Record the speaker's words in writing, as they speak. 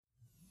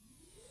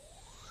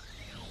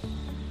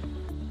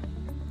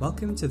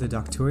Welcome to the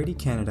Doctority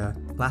Canada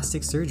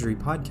Plastic Surgery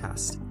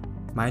Podcast.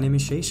 My name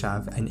is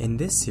Shayshav, and in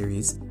this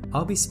series,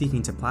 I'll be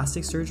speaking to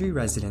plastic surgery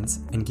residents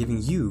and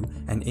giving you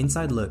an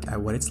inside look at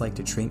what it's like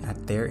to train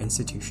at their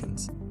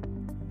institutions.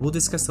 We'll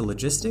discuss the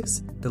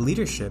logistics, the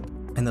leadership,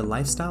 and the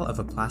lifestyle of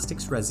a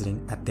plastics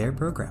resident at their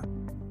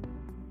program.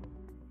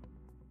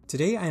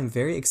 Today, I am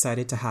very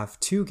excited to have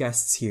two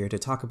guests here to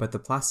talk about the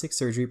plastic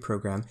surgery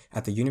program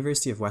at the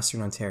University of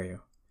Western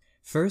Ontario.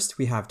 First,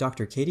 we have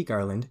Dr. Katie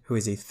Garland, who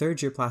is a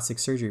third-year plastic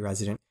surgery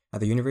resident at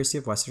the University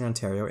of Western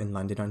Ontario in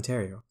London,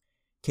 Ontario.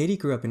 Katie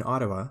grew up in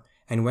Ottawa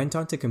and went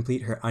on to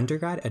complete her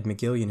undergrad at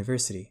McGill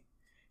University.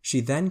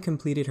 She then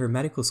completed her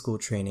medical school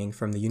training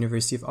from the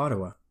University of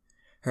Ottawa.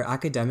 Her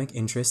academic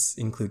interests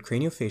include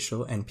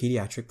craniofacial and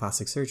pediatric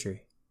plastic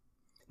surgery.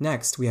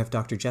 Next, we have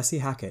Dr. Jessie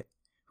Hackett,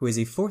 who is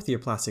a fourth-year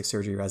plastic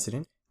surgery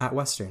resident at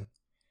Western.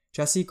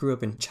 Jessie grew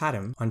up in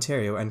Chatham,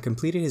 Ontario, and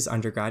completed his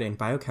undergrad in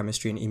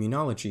biochemistry and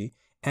immunology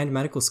and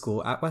medical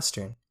school at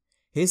Western.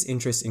 His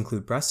interests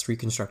include breast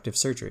reconstructive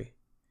surgery.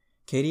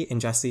 Katie and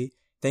Jessie,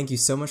 thank you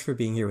so much for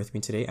being here with me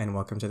today, and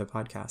welcome to the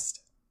podcast.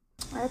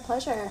 Our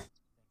pleasure.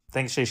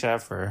 Thanks,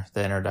 Shayshav, for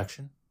the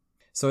introduction.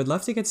 So I'd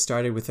love to get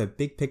started with a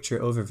big picture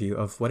overview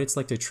of what it's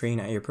like to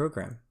train at your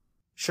program.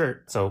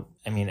 Sure. So,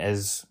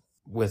 as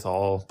with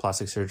all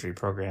plastic surgery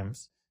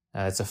programs,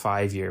 it's a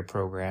 5-year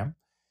program.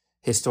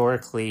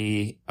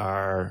 Historically,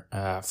 our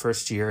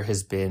first year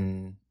has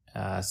been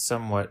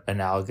somewhat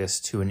analogous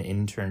to an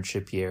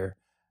internship year,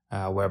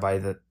 whereby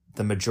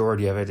the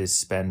majority of it is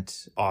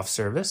spent off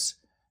service.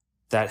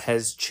 That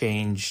has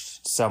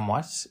changed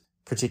somewhat,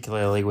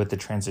 particularly with the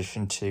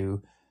transition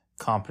to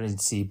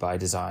competency by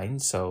design.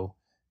 So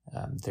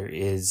there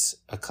is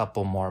a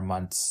couple more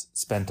months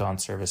spent on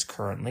service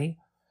currently,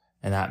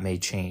 and that may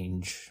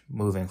change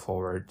moving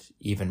forward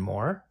even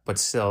more, but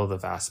still the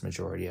vast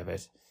majority of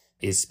it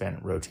is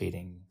spent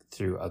rotating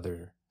through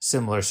other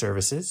similar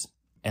services.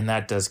 And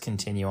that does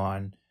continue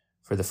on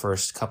for the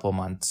first couple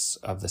months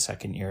of the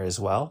second year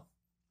as well,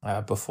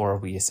 before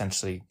we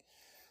essentially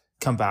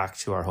come back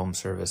to our home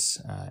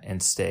service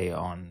and stay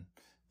on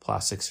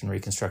plastics and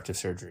reconstructive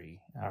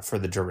surgery for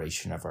the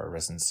duration of our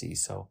residency.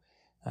 So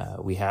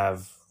we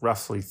have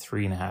roughly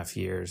 3.5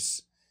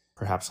 years,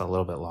 perhaps a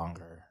little bit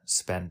longer,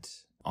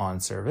 spent on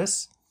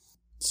service.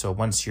 So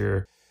once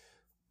you've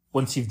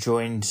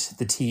joined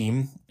the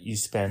team, you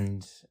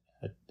spend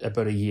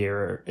about a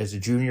year as a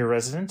junior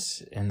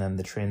resident, and then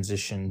the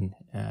transition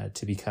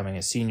to becoming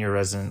a senior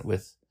resident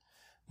with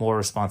more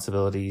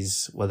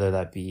responsibilities, whether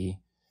that be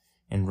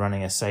in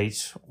running a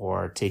site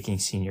or taking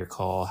senior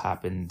call,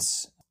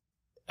 happens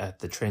at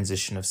the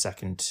transition of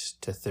second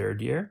to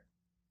third year.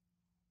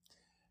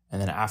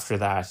 And then after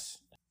that,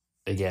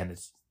 again,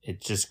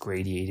 it's just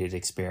gradiated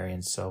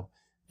experience. So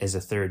as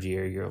a third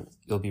year,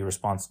 you'll be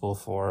responsible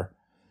for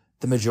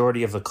the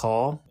majority of the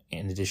call,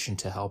 in addition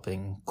to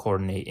helping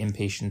coordinate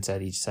inpatients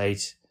at each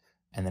site.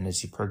 And then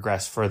as you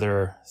progress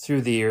further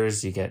through the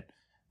years, you get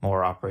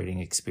more operating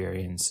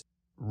experience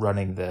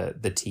running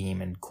the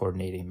team and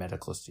coordinating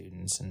medical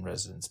students and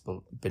residents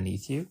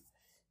beneath you.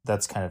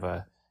 That's kind of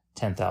a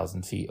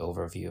 10,000 feet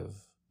overview of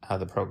how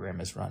the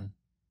program is run.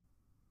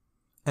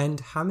 And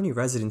how many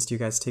residents do you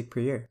guys take per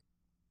year?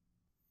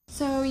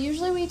 So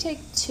usually we take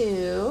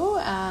 2,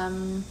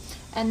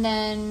 and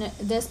then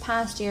this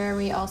past year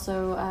we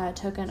also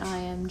took an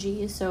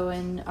IMG. So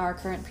in our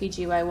current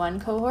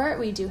PGY1 cohort,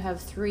 we do have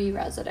 3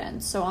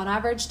 residents. So on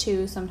average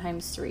 2,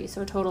 sometimes 3.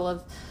 So a total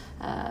of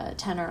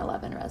 10 or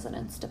 11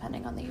 residents,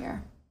 depending on the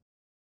year.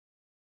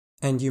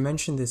 And you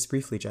mentioned this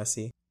briefly,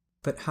 Jessie,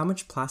 but how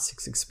much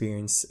plastics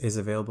experience is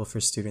available for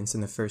students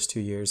in the first 2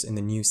 years in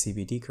the new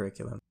CBD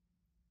curriculum?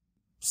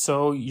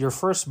 So your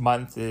first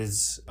month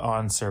is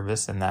on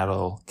service, and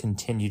that'll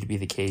continue to be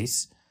the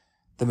case.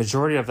 The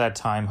majority of that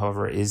time,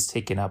 however, is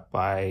taken up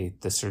by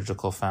the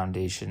Surgical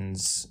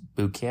Foundations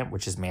Bootcamp,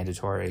 which is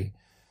mandatory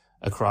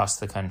across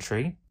the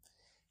country.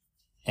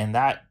 And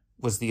that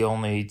was the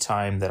only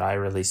time that I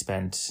really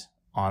spent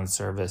on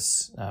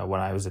service when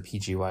I was a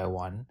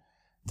PGY1.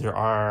 There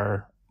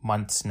are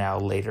months now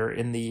later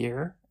in the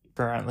year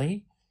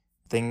currently.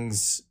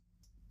 Things,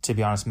 to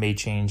be honest, may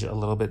change a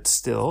little bit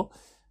still.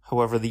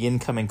 However, the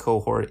incoming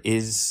cohort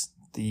is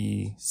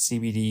the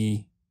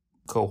CBD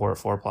cohort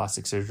for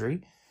plastic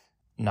surgery,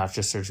 not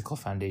just Surgical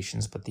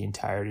Foundations, but the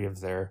entirety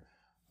of their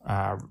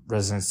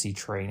residency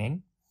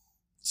training.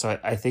 So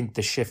I think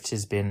the shift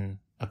has been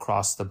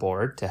across the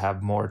board to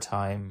have more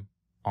time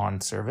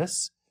on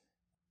service.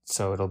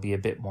 So it'll be a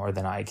bit more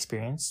than I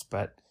experienced,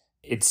 but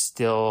it's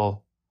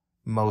still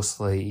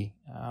mostly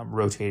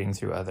rotating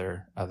through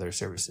other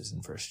services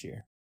in first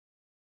year.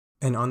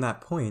 And on that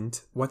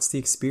point, what's the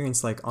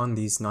experience like on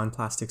these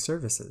non-plastic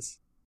services?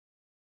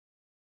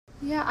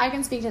 Yeah, I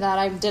can speak to that.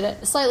 I did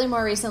it slightly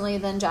more recently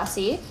than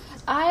Jessie.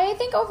 I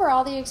think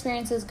overall the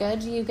experience is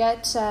good. You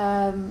get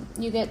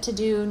to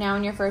do now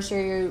in your first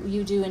year,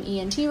 you do an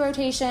ENT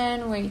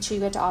rotation, which you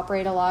get to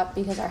operate a lot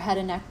because our head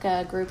and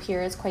neck group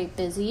here is quite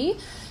busy.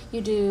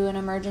 You do an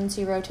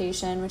emergency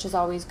rotation, which is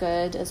always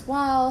good as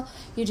well.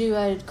 You do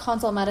a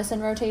consult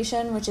medicine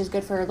rotation, which is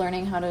good for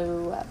learning how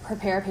to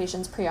prepare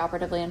patients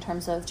preoperatively in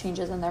terms of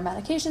changes in their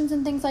medications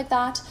and things like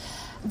that.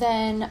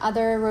 Then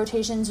other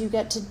rotations, you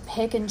get to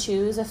pick and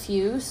choose a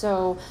few.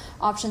 So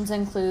options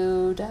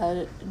include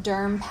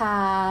derm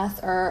path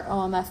or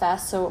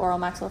OMFS, so oral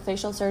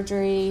maxillofacial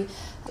surgery,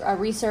 a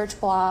research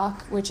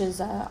block, which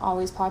is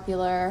always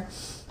popular.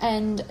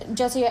 And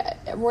Jesse,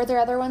 were there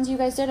other ones you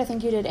guys did? I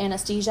think you did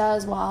anesthesia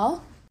as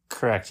well.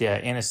 Correct. Yeah.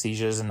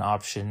 Anesthesia is an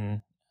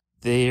option.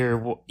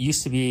 There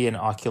used to be an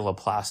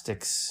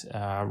oculoplastics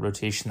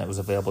rotation that was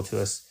available to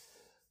us.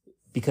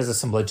 Because of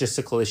some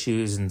logistical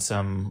issues and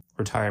some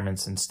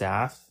retirements in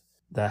staff,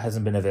 that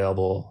hasn't been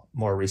available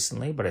more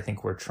recently, but I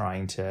think we're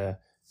trying to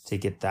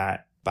get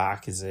that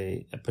back as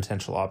a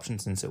potential option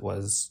since it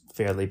was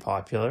fairly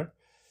popular.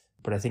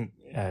 But I think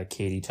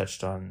Katie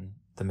touched on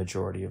the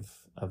majority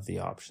of the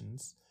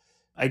options.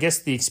 I guess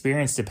the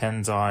experience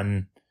depends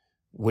on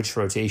which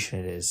rotation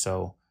it is.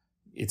 So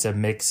it's a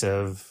mix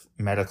of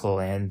medical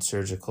and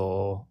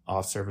surgical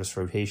off-service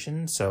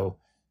rotation. So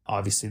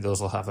obviously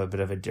those will have a bit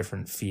of a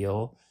different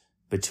feel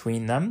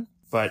between them,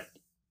 but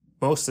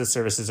most of the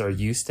services are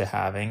used to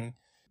having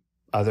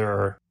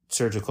other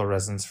surgical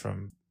residents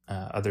from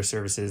other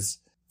services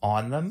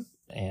on them,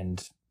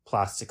 and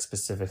plastic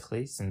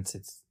specifically, since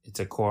it's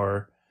a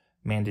core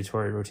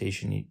mandatory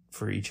rotation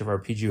for each of our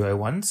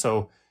PGY1.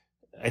 So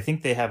I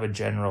think they have a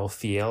general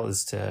feel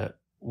as to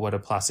what a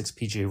plastics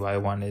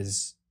PGY1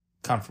 is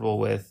comfortable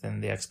with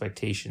and the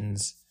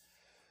expectations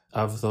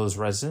of those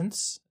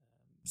residents.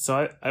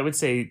 So I would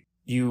say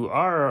you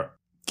are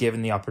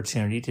given the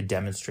opportunity to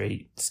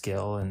demonstrate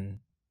skill and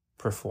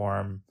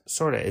perform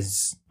sort of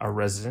as a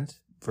resident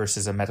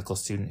versus a medical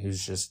student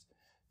who's just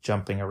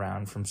jumping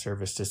around from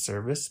service to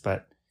service.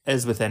 But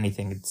as with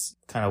anything, it's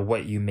kind of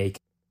what you make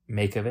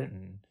of it.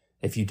 And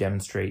if you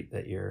demonstrate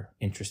that you're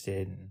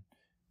interested and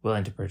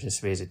willing to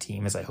participate as a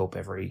team, as I hope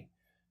every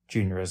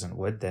junior resident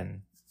would,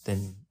 then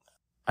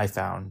I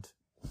found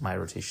my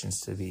rotations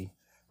to be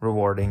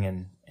rewarding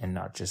and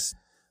not just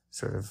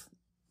sort of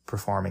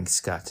performing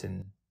scut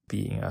and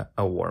being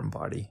a warm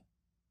body.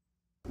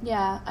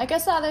 Yeah, I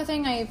guess the other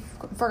thing I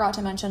forgot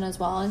to mention as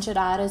well and should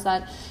add is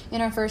that in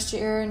our first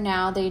year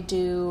now they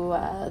do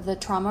the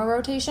trauma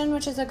rotation,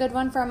 which is a good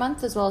one for a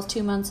month, as well as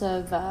 2 months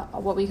of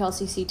what we call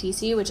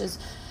CCTC, which is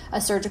a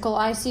surgical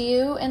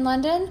ICU in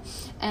London.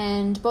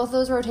 And both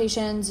those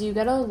rotations, you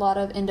get a lot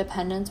of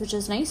independence, which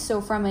is nice.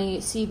 So from a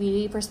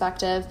CBD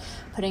perspective,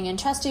 putting in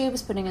chest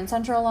tubes, putting in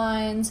central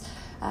lines,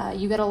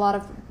 you get a lot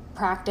of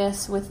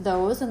practice with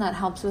those, and that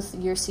helps with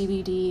your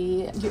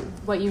CBD,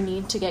 what you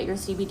need to get your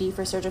CBD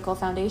for surgical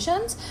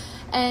foundations.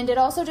 And it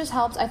also just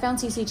helps. I found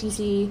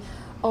CCTC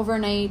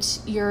overnight,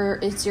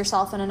 it's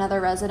yourself and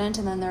another resident,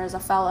 and then there's a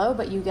fellow,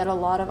 but you get a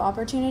lot of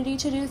opportunity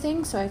to do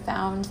things. So I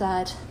found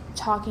that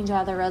talking to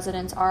other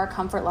residents, our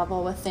comfort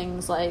level with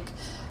things like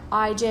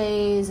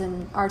IJs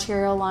and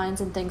arterial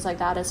lines and things like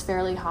that is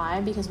fairly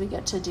high because we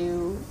get to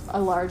do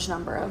a large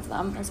number of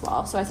them as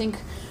well. So I think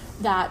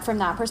that from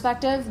that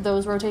perspective,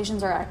 those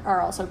rotations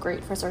are also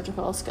great for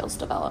surgical skills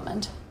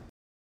development.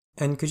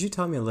 And could you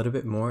tell me a little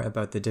bit more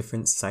about the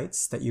different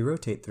sites that you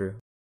rotate through?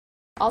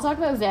 I'll talk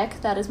about Vic.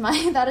 That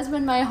has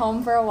been my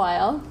home for a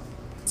while.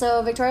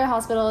 So Victoria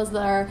Hospital is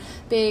our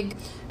big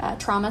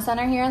trauma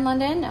center here in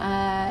London.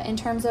 In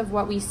terms of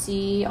what we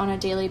see on a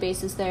daily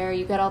basis there,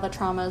 you get all the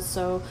traumas,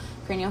 so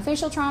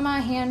craniofacial trauma,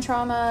 hand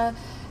trauma,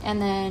 and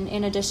then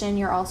in addition,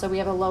 we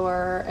have a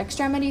lower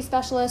extremity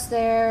specialist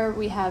there.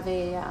 We have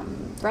a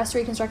breast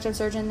reconstructive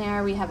surgeon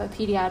there. We have a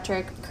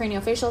pediatric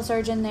craniofacial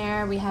surgeon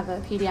there. We have a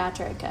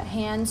pediatric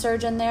hand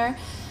surgeon there.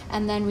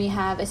 And then we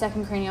have a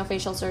second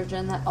craniofacial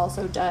surgeon that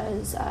also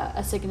does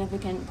a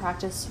significant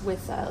practice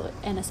with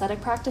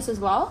anesthetic practice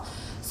as well.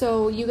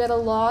 So you get a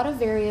lot of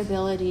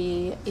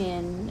variability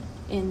in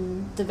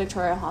the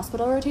Victoria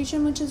Hospital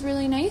rotation, which is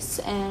really nice.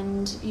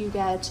 And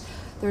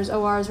there's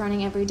ORs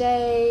running every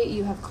day.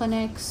 You have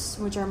clinics,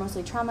 which are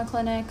mostly trauma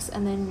clinics,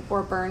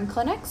 or burn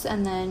clinics.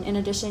 And then in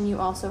addition, you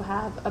also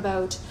have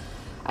about,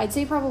 I'd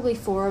say probably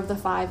 4 of the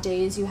 5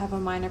 days you have a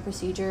minor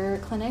procedure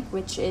clinic,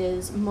 which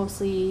is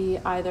mostly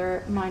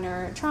either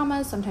minor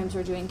traumas. Sometimes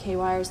we're doing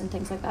K-wires and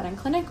things like that in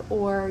clinic,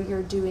 or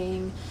you're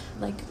doing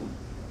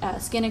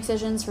skin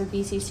excisions for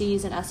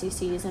BCCs and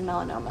SCCs and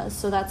melanomas.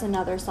 So that's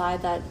another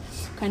side that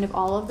kind of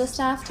all of the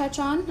staff touch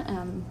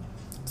on.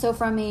 So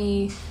from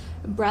a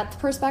breadth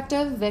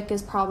perspective, Vic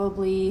is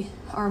probably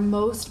our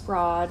most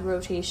broad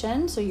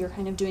rotation. So you're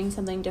kind of doing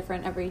something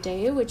different every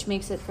day, which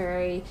makes it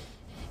very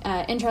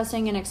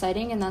interesting and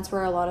exciting, and that's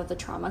where a lot of the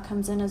trauma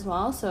comes in as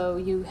well. So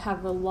you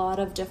have a lot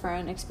of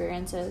different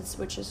experiences,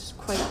 which is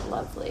quite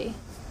lovely.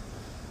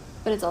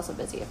 But it's also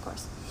busy, of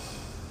course.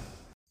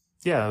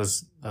 Yeah,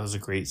 that was a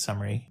great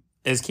summary.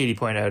 As Katie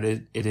pointed out,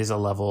 it is a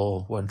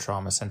level 1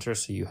 trauma center,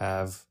 so you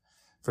have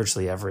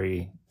virtually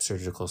every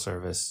surgical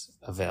service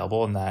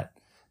available, and that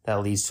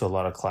leads to a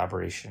lot of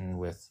collaboration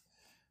with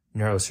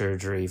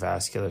neurosurgery,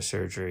 vascular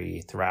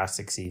surgery,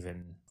 thoracics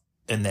even,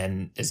 And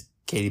then, as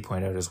Katie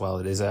pointed out as well,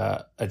 it is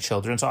a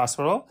children's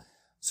hospital.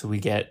 So we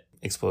get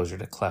exposure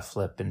to cleft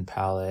lip and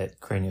palate,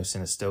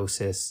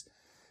 craniosynostosis,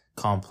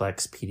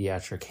 complex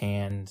pediatric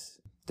hand.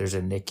 There's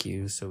a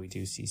NICU, so we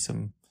do see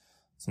some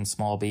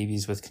small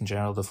babies with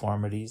congenital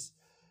deformities.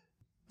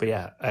 But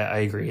yeah, I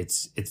agree.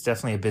 It's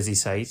definitely a busy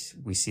site.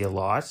 We see a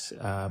lot,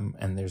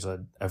 and there's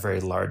a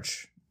very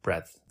large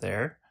breadth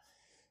there.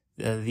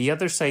 The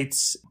other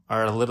sites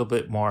are a little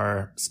bit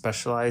more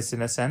specialized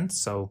in a sense.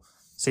 So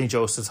St.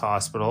 Joseph's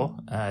Hospital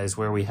is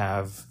where we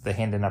have the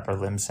Hand and Upper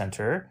Limb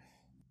Center.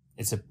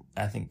 It's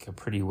I think a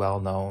pretty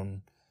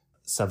well-known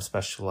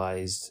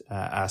subspecialized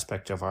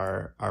aspect of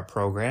our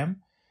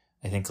program.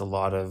 I think a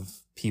lot of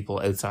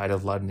people outside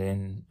of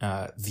London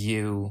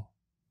view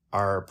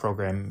our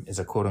program as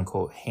a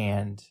quote-unquote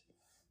hand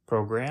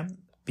program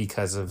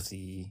because of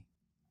the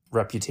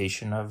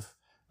reputation of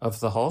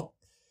the Hulk.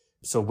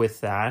 So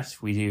with that,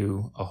 we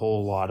do a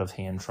whole lot of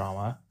hand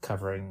trauma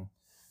covering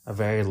a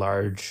very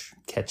large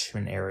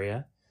catchment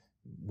area,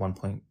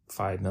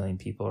 1.5 million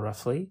people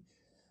roughly.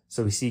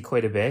 So we see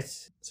quite a bit.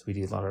 So we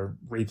do a lot of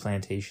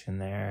replantation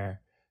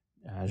there,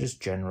 just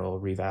general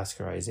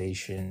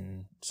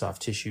revascularization,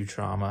 soft tissue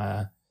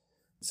trauma.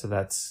 So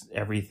that's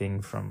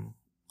everything from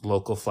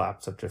local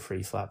flaps up to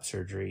free flap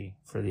surgery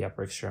for the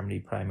upper extremity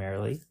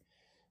primarily.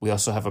 We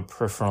also have a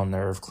peripheral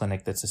nerve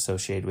clinic that's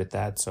associated with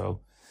that. So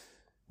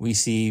we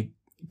see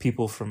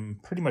people from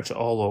pretty much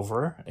all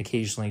over,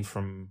 occasionally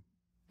from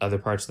other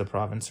parts of the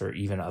province or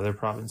even other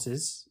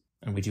provinces.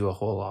 And we do a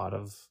whole lot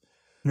of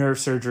nerve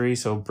surgery.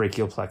 So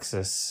brachial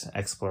plexus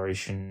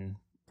exploration,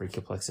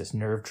 brachial plexus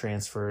nerve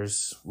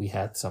transfers. We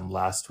had some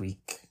last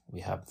week.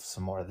 We have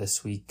some more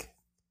this week.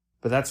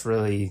 But that's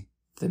really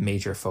the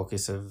major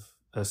focus of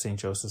St.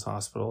 Joseph's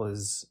Hospital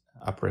is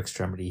upper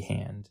extremity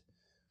hand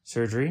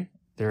surgery.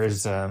 There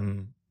is a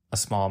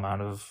small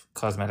amount of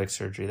cosmetic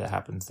surgery that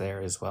happens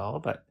there as well,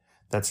 but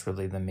that's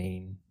really the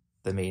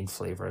main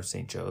flavor of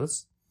St.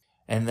 Joe's.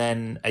 And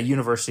then at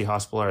University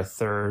Hospital, our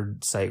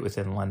third site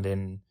within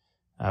London,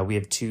 we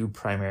have two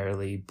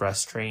primarily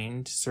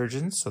breast-trained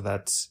surgeons. So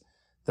that's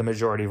the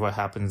majority of what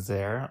happens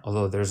there,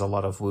 although there's a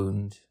lot of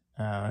wound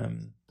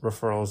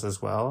referrals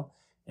as well,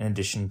 in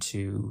addition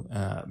to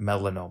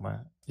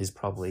melanoma is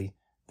probably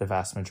the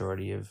vast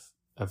majority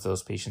of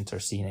those patients are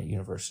seen at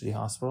University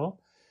Hospital.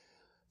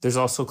 There's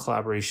also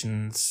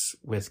collaborations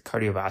with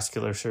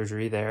cardiovascular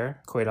surgery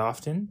there quite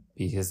often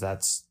because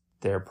that's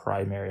their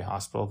primary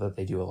hospital that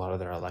they do a lot of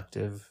their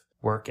elective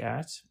work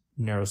at.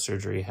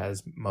 Neurosurgery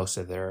has most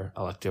of their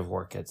elective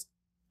work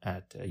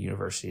at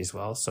university as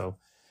well. So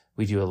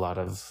we do a lot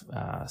of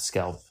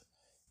scalp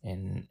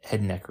and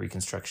head and neck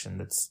reconstruction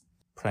that's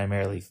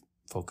primarily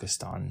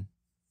focused on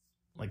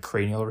like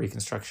cranial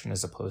reconstruction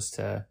as opposed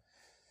to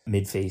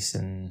mid-face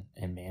and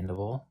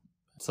mandible.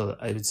 So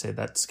I would say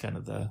that's kind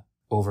of the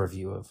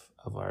overview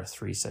of our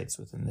three sites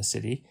within the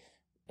city.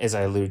 As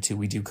I alluded to,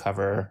 we do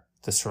cover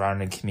the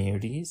surrounding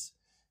communities.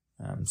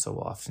 So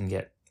we'll often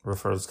get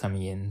referrals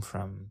coming in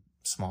from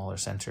smaller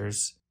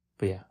centers.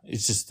 But yeah,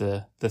 it's just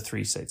the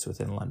three sites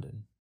within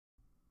London.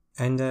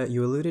 And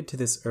you alluded to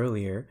this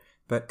earlier,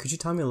 but could you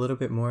tell me a little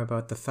bit more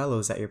about the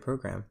fellows at your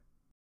program?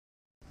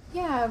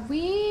 Yeah,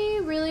 we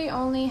really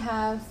only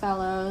have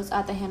fellows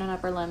at the Hand and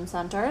Upper Limb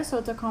Center, so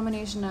it's a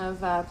combination of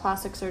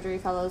plastic surgery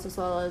fellows as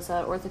well as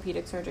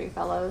orthopedic surgery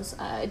fellows.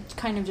 It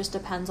kind of just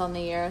depends on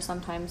the year.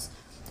 Sometimes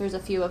there's a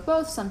few of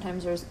both,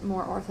 sometimes there's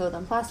more ortho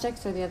than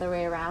plastics, or the other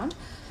way around.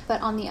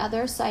 But on the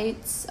other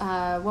sites,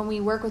 when we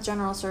work with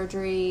general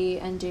surgery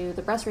and do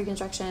the breast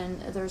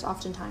reconstruction, there's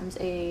oftentimes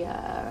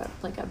a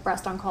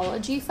breast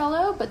oncology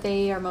fellow, but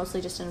they are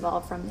mostly just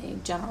involved from the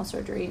general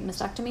surgery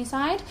mastectomy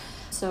side.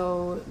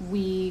 So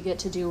we get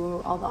to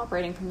do all the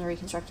operating from the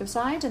reconstructive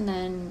side. And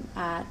then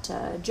at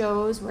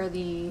Joe's, where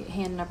the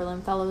hand and upper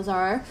limb fellows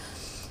are,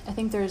 I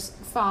think there's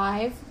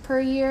 5 per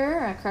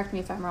year. Correct me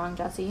if I'm wrong,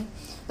 Jesse.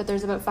 But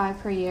there's about 5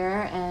 per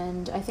year,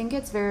 and I think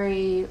it's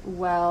very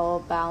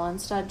well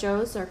balanced at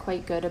Joe's. They're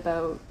quite good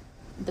about,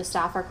 the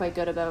staff are quite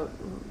good about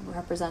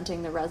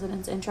representing the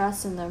residents'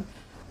 interests and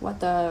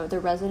what the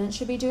residents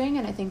should be doing.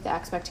 And I think the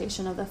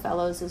expectation of the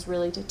fellows is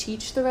really to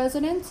teach the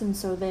residents. And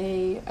so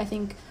I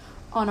think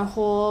on a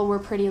whole, we're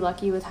pretty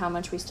lucky with how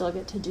much we still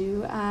get to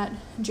do at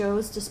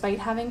Joe's despite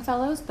having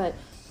fellows. But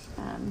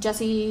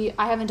Jesse,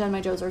 I haven't done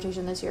my Joe's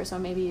rotation this year, so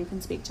maybe you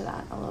can speak to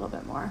that a little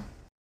bit more.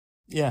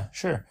 Yeah,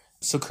 sure.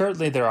 So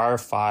currently there are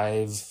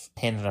 5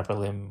 hand and upper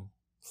limb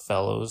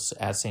fellows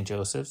at St.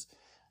 Joseph's.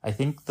 I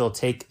think they'll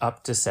take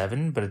up to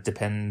 7, but it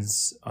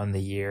depends on the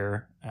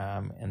year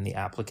and the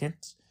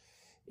applicant.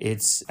 I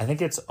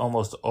think it's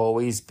almost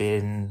always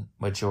been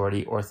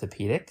majority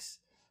orthopedics.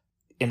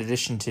 In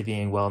addition to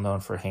being well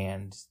known for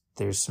hand,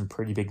 there's some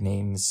pretty big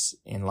names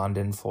in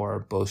London for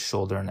both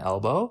shoulder and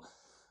elbow.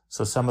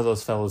 So some of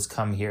those fellows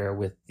come here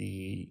with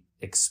the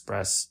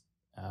express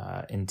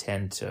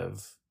intent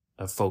of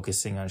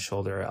focusing on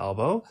shoulder or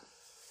elbow.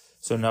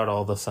 So not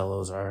all the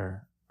fellows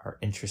are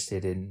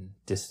interested in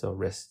distal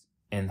wrist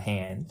and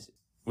hand,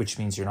 which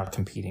means you're not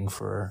competing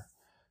for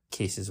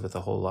cases with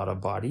a whole lot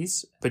of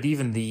bodies. But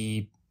even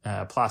the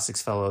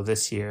plastics fellow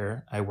this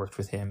year, I worked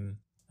with him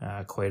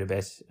quite a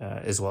bit,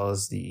 as well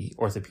as the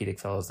orthopedic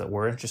fellows that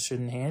were interested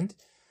in hand.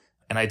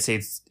 And I'd say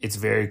it's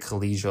very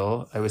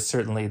collegial. I was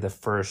certainly the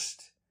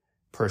first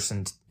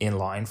person in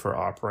line for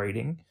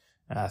operating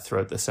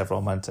throughout the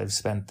several months I've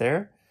spent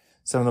there.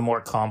 Some of the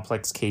more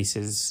complex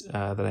cases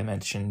that I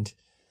mentioned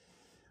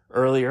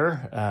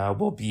earlier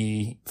will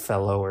be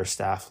fellow or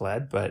staff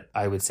led, but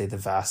I would say the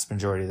vast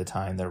majority of the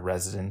time, the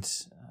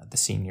resident, the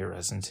senior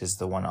resident, is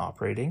the one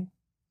operating.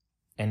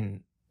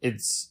 And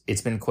it's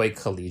been quite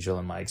collegial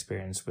in my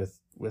experience with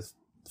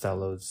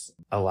fellows,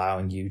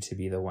 allowing you to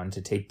be the one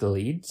to take the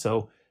lead.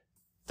 So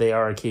they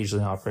are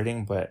occasionally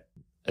operating, but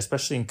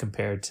especially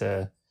compared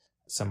to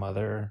some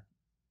other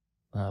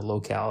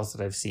locales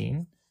that I've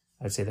seen,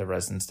 I'd say the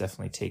residents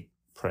definitely take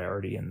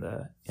priority in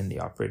the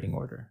operating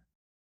order.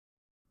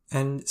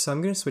 And so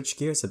I'm going to switch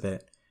gears a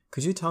bit.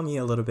 Could you tell me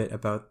a little bit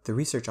about the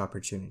research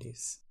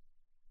opportunities?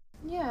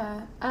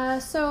 Yeah.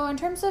 So in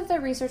terms of the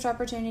research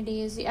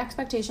opportunities, the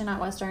expectation at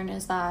Western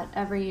is that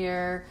every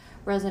year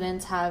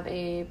residents have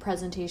a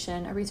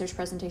research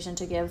presentation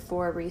to give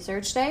for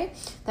Research Day.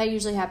 That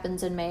usually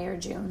happens in May or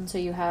June. So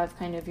you have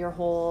kind of your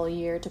whole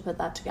year to put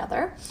that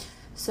together.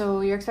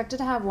 So you're expected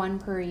to have one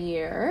per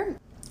year.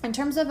 In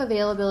terms of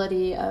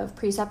availability of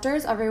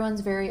preceptors,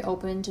 everyone's very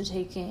open to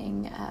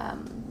taking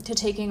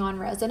on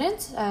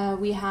residents.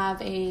 We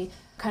have a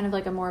kind of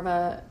like a more of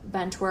a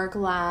bench work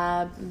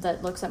lab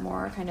that looks at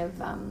more kind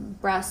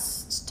of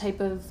breast type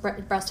of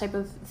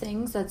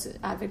things. That's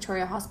at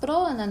Victoria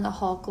Hospital, and then the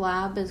Hulk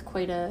lab is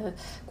quite a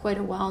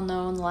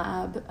well-known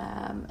lab.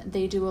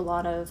 They do a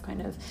lot of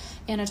kind of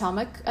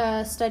anatomic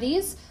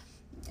studies.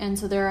 And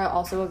so they're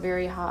also a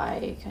very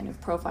high kind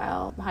of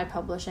profile, high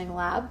publishing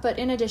lab. But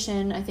in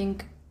addition, I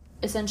think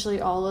essentially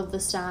all of the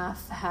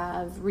staff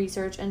have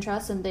research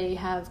interests, and they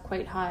have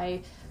quite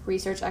high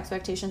research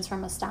expectations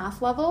from a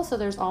staff level. So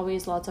there's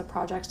always lots of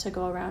projects to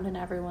go around, and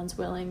everyone's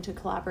willing to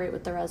collaborate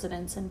with the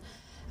residents and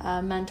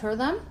mentor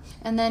them.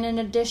 And then in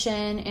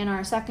addition, in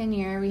our second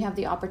year, we have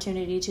the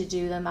opportunity to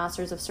do the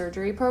Masters of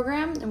Surgery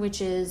program, which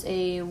is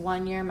a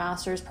 1-year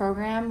master's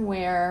program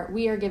where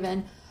we are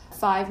given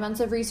 5 months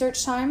of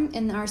research time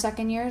in our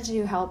second year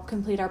to help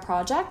complete our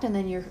project, and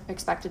then you're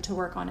expected to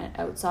work on it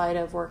outside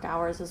of work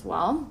hours as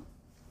well.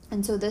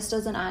 And so this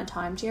doesn't add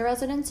time to your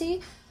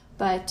residency,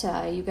 but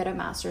you get a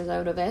master's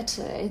out of it.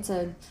 It's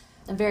a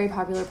very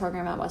popular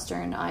program at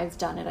Western. I've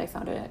done it. I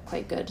found it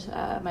quite good.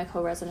 My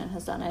co-resident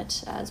has done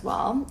it as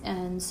well.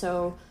 And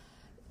so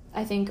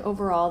I think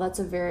overall that's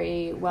a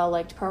very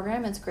well-liked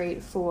program. It's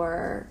great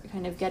for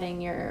kind of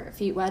getting your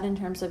feet wet in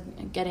terms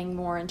of getting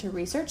more into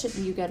research.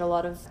 You get a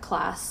lot of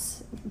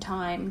class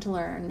time to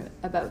learn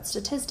about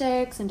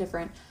statistics and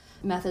different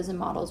methods and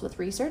models with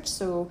research.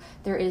 So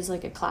there is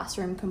like a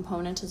classroom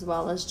component as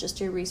well as just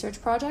your research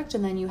project,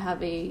 and then you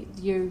have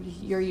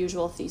your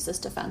usual thesis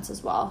defense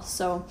as well.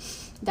 So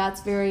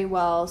that's very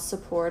well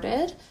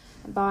supported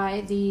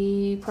by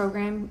the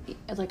program,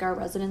 like our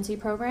residency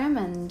program,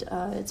 and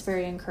it's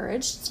very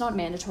encouraged. It's not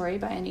mandatory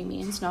by any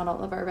means. Not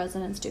all of our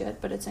residents do it,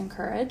 but it's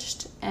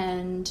encouraged.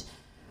 And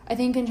I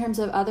think in terms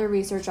of other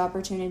research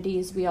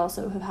opportunities, we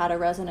also have had a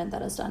resident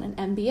that has done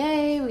an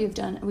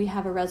MBA. We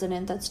have a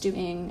resident that's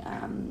doing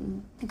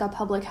like a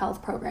public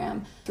health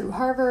program through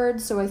Harvard.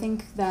 So I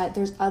think that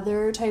there's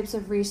other types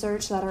of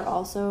research that are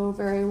also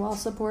very well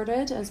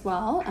supported as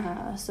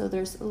well. So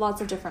there's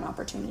lots of different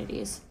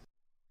opportunities.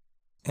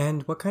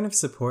 And what kind of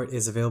support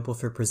is available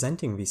for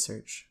presenting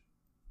research?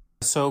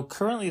 So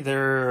currently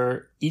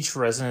each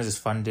resident is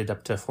funded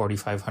up to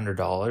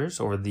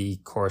 $4,500 over the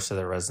course of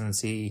their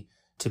residency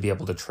to be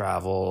able to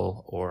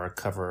travel or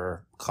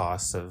cover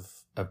costs of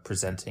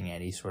presenting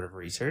any sort of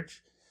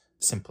research.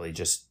 Simply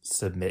just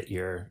submit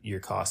your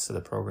costs to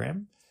the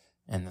program,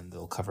 and then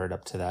they'll cover it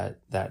up to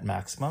that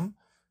maximum.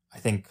 I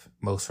think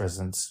most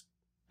residents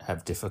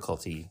have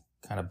difficulty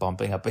kind of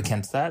bumping up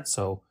against that.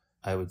 So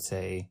I would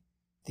say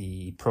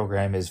the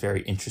program is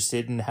very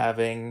interested in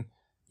having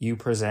you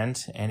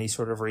present any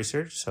sort of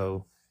research.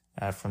 So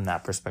from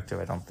that perspective,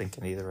 I don't think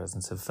any of the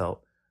residents have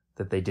felt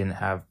that they didn't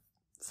have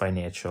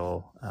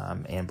financial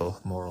and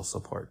both moral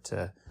support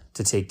to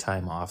take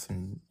time off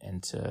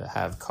and to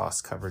have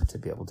costs covered to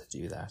be able to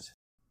do that.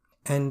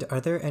 And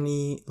are there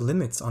any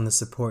limits on the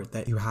support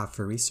that you have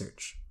for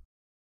research?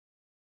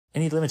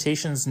 Any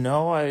limitations?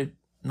 No,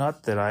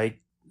 not that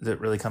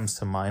really comes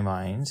to my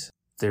mind.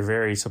 They're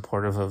very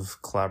supportive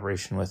of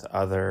collaboration with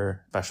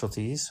other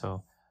specialties.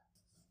 So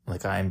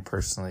like I'm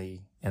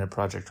personally in a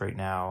project right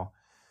now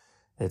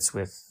that's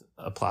with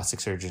a plastic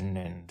surgeon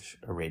and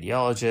a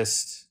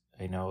radiologist.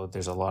 I know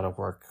there's a lot of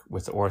work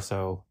with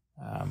ortho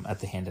at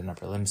the Hand and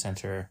Upper Limb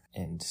Center,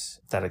 and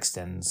that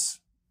extends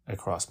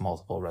across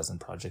multiple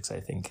resident projects.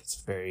 I think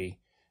it's very,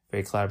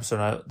 very collaborative.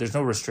 So there's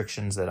no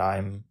restrictions that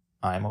I'm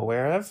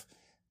aware of.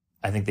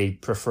 I think they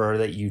prefer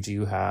that you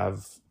do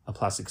have a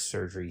plastic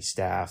surgery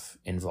staff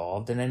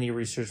involved in any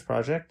research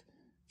project,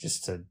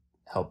 just to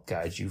help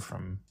guide you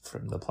from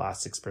the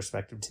plastics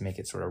perspective to make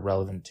it sort of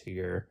relevant to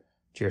your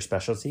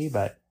specialty.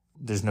 But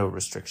there's no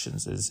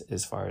restrictions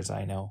as far as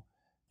I know.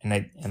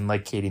 And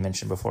like Katie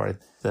mentioned before,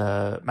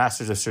 the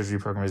Masters of Surgery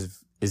program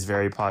is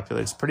very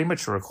popular. It's pretty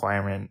much a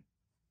requirement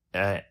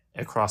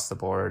across the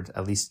board,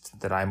 at least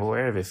that I'm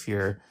aware of. If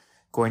you're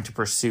going to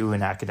pursue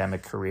an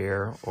academic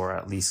career or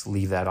at least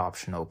leave that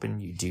option open,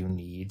 you do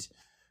need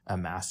a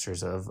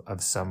master's of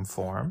some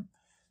form.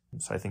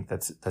 So I think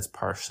that's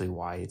partially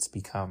why it's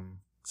become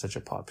such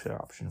a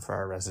popular option for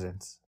our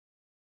residents.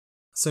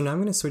 So now I'm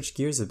going to switch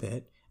gears a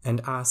bit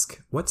and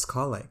ask, what's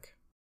call like?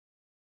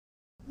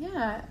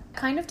 Yeah,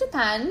 kind of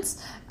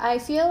depends. I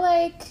feel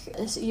like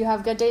you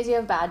have good days, you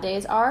have bad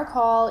days. Our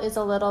call is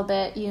a little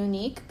bit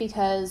unique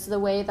because the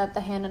way that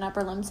the Hand and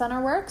Upper Limb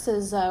Center works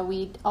is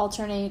we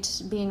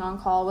alternate being on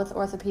call with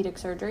orthopedic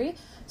surgery.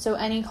 So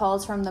any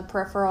calls from the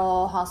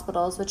peripheral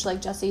hospitals, which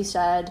like Jesse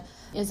said,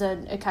 is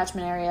a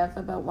catchment area of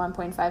about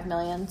 1.5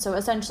 million. So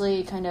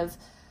essentially kind of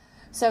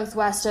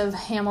southwest of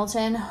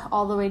Hamilton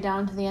all the way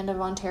down to the end of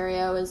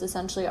Ontario is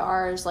essentially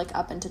ours, like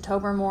up into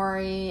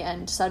Tobermory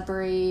and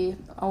Sudbury,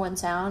 Owen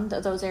Sound,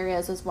 those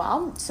areas as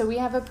well. So we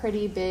have a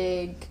pretty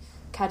big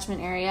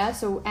catchment area.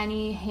 So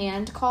any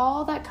hand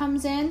call that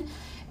comes in,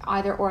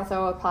 either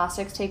ortho or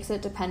plastics takes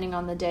it depending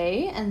on the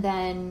day. And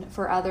then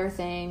for other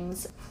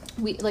things,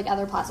 we like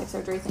other plastic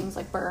surgery things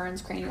like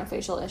burns,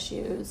 craniofacial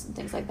issues, and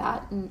things like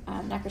that, and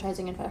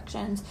necrotizing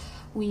infections,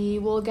 we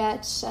will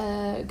get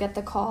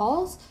the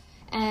calls.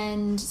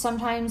 And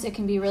sometimes it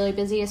can be really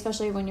busy,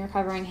 especially when you're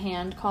covering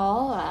hand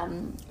call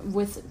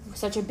with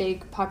such a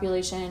big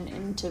population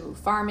into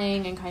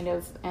farming and kind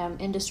of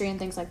industry and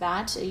things like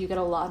that. You get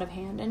a lot of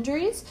hand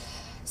injuries.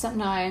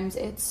 Sometimes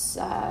it's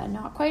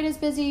not quite as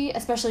busy,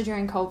 especially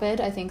during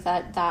COVID. I think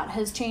that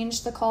has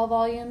changed the call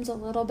volumes a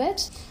little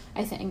bit.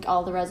 I think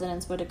all the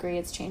residents would agree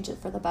it's changed it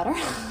for the better.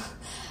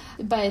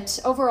 But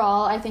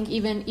overall, I think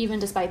even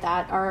despite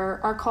that,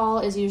 our call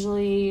is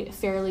usually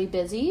fairly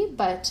busy,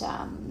 but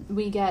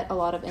we get a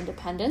lot of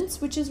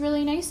independence, which is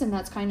really nice. And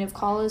that's kind of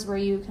call is where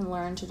you can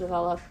learn to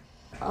develop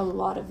a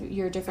lot of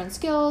your different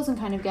skills and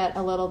kind of get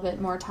a little bit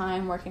more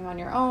time working on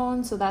your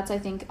own. So that's, I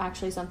think,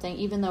 actually something,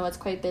 even though it's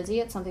quite busy,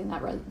 it's something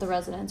that the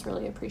residents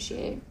really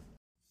appreciate.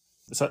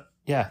 So,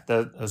 yeah,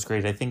 that was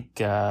great. I think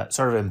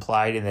sort of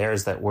implied in there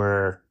is that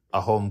we're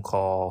a home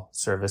call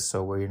service,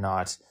 so we're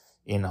not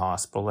in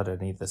hospital at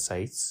any of the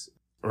sites,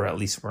 or at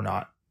least we're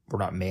not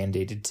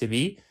mandated to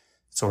be.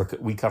 So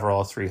we cover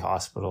all three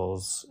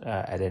hospitals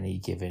at any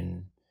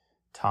given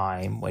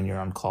time when you're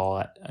on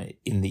call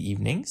in the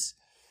evenings.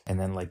 And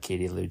then, like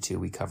Katie alluded to,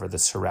 we cover the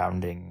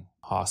surrounding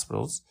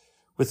hospitals.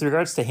 With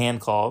regards to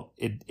hand call,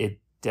 it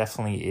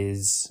definitely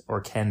is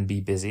or can be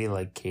busy,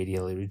 like Katie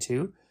alluded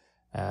to.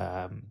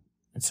 And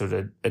so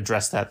to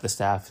address that, the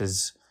staff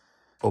has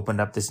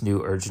opened up this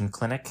new urgent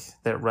clinic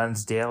that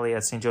runs daily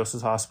at St.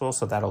 Joseph's Hospital.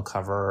 So that'll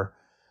cover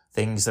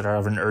things that are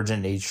of an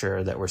urgent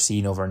nature that were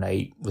seen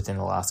overnight within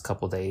the last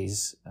couple of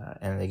days,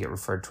 and they get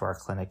referred to our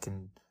clinic.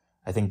 And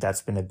I think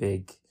that's been a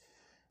big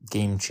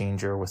game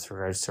changer with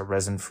regards to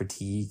resident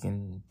fatigue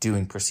and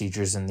doing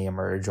procedures in the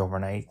emerge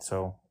overnight.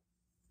 So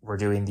we're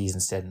doing these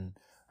instead in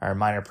our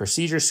minor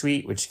procedure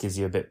suite, which gives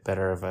you a bit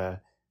better of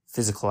a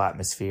physical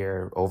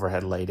atmosphere,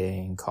 overhead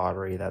lighting,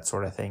 cautery, that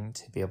sort of thing,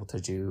 to be able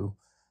to do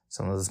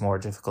some of those more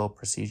difficult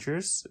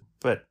procedures.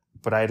 But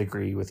I'd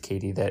agree with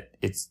Katie that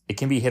it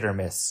can be hit or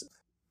miss.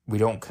 We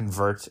don't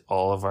convert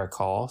all of our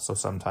call, so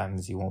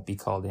sometimes you won't be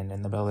called in the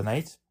middle of the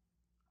night.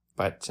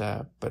 But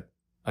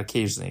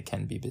occasionally it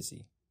can be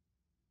busy.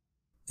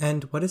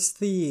 And what is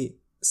the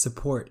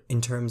support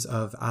in terms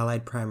of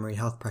allied primary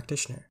health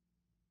practitioner?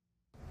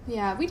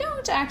 Yeah, we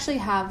don't actually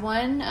have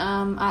one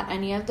at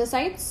any of the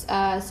sites.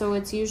 So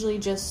it's usually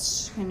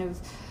just kind of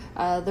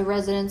the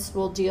residents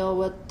will deal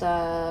with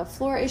the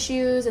floor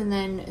issues, and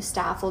then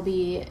staff will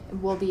be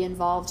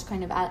involved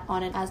kind of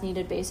on an as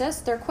needed basis.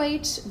 They're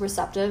quite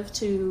receptive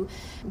to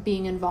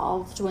being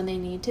involved when they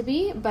need to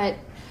be, but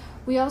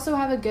we also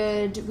have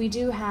we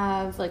do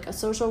have like a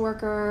social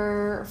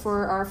worker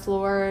for our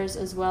floors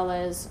as well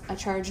as a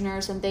charge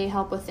nurse, and they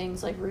help with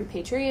things like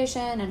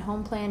repatriation and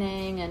home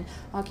planning, and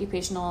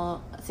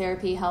occupational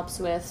therapy helps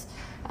with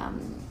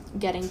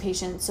getting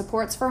patient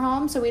supports for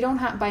home. So we don't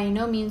have, by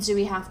no means do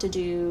we have to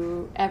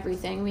do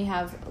everything. We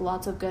have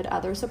lots of good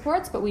other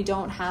supports, but we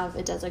don't have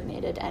a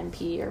designated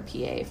NP or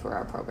PA for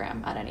our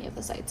program at any of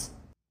the sites.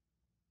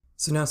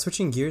 So now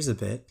switching gears a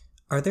bit,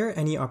 are there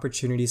any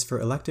opportunities for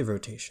elective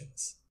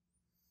rotations?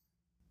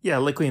 Yeah,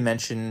 like we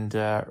mentioned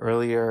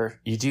earlier,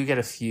 you do get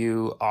a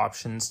few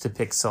options to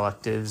pick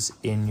selectives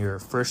in your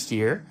first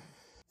year.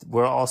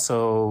 We're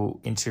also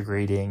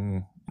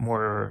integrating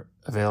more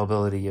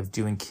availability of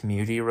doing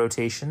community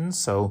rotations.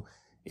 So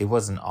it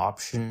was an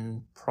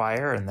option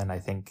prior, and then I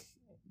think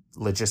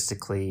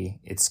logistically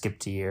it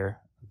skipped a year.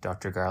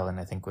 Dr. Garland,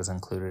 I think, was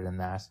included in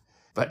that.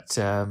 But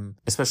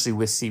especially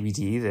with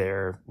CBD,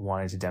 they're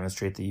wanting to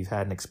demonstrate that you've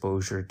had an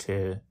exposure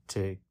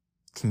to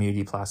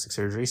community plastic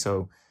surgery.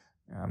 So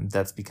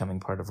that's becoming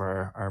part of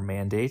our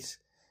mandate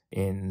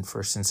in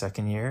first and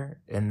second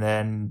year. And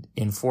then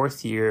in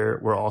fourth year,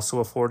 we're also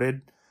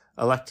afforded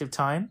elective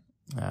time.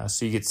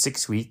 So you get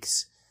 6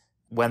 weeks.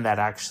 When that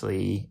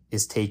actually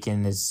is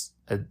taken is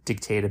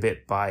dictated a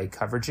bit by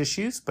coverage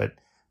issues, but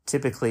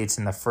typically it's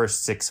in the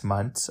first 6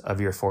 months of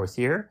your fourth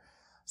year.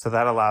 So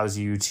that allows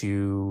you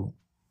to,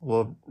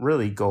 well,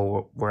 really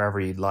go wherever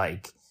you'd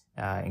like,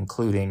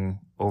 including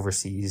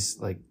overseas,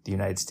 like the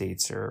United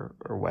States or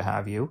what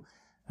have you.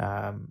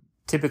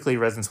 Typically,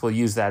 residents will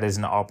use that as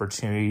an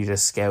opportunity to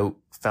scout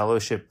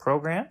fellowship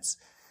programs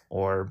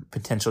or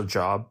potential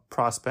job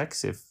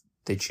prospects if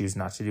they choose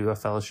not to do a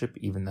fellowship,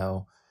 even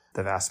though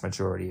the vast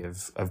majority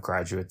of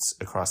graduates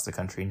across the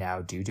country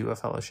now do a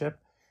fellowship.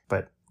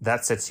 But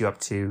that sets you up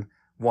to,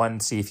 one,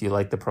 see if you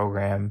like the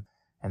program,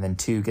 and then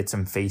two, get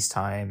some face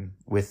time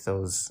with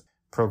those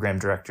program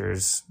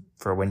directors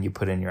for when you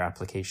put in your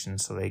application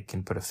so they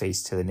can put a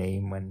face to the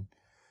name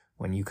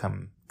when you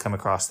come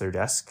across their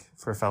desk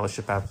for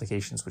fellowship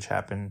applications, which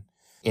happen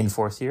in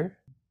fourth year.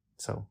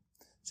 So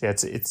yeah,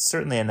 it's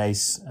certainly a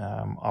nice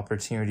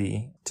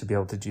opportunity to be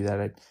able to do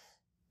that.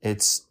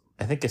 It's,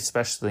 I think,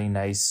 especially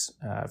nice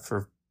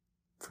for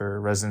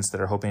residents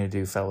that are hoping to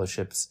do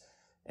fellowships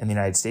in the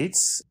United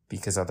States,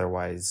 because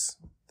otherwise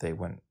they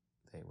wouldn't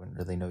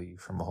really know you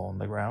from a hole in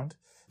the ground,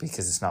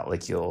 because it's not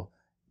like you'll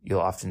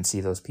often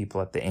see those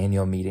people at the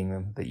annual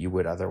meeting that you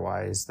would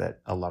otherwise, that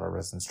a lot of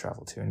residents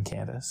travel to in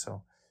Canada.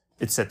 So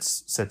it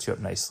sets you up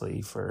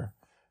nicely for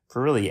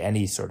really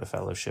any sort of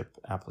fellowship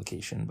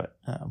application, but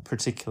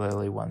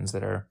particularly ones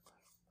that are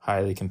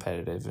highly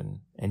competitive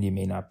and you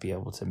may not be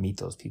able to meet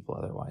those people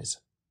otherwise.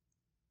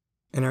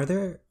 And are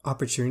there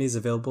opportunities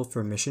available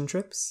for mission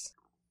trips?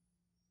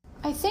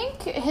 I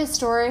think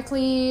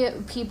historically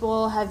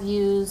people have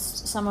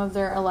used some of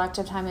their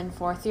elective time in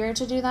fourth year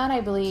to do that.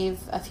 I believe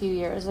a few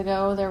years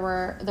ago there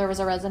was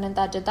a resident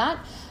that did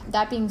that.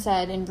 That being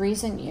said, in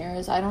recent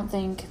years, I don't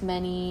think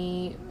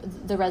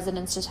the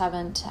residents just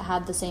haven't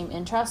had the same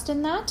interest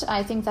in that.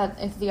 I think that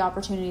if the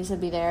opportunities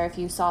would be there, if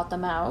you sought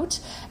them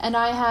out, and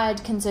I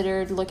had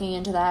considered looking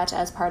into that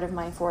as part of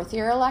my fourth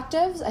year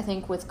electives. I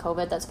think with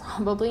COVID, that's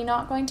probably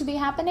not going to be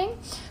happening,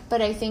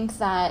 but I think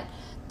that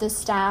the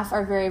staff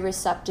are very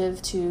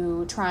receptive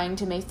to trying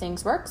to make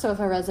things work. So if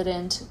a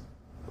resident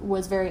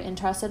was very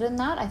interested in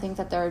that, I think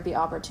that there would be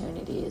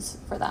opportunities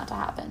for that to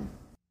happen.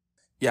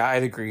 Yeah,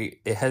 I'd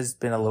agree. It has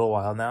been a little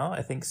while now,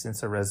 I think,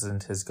 since a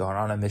resident has gone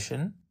on a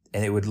mission,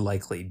 and it would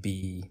likely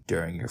be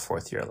during your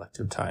fourth year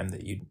elective time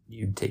that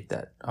you'd take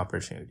that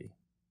opportunity.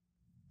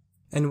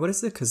 And what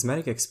is the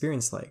cosmetic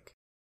experience like?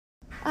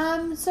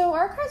 So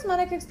our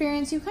cosmetic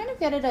experience, you kind of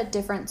get it at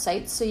different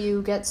sites. So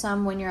you get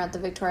some when you're at the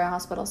Victoria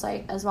Hospital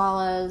site as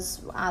well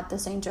as at the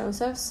St.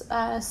 Joseph's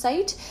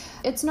site.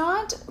 It's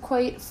not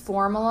quite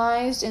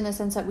formalized in the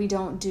sense that we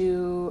don't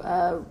do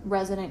a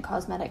resident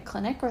cosmetic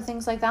clinic or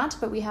things like that,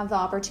 but we have the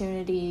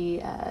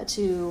opportunity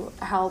to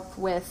help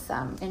with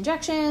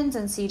injections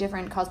and see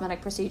different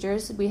cosmetic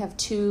procedures. We have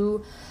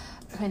two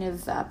kind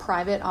of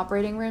private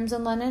operating rooms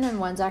in London, and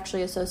one's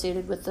actually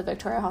associated with the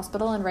Victoria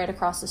Hospital and right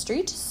across the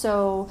street.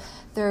 So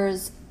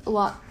there's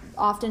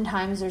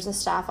oftentimes there's a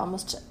staff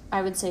almost,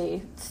 I would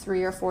say,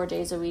 3 or 4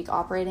 days a week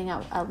operating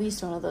at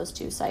least one of those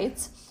two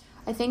sites.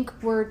 I think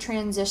we're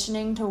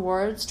transitioning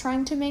towards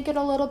trying to make it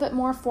a little bit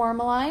more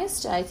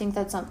formalized. I think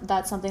that's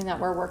something that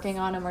we're working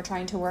on, and we're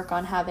trying to work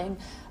on having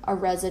a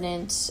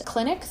resident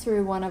clinic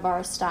through one of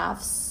our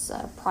staff's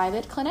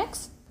private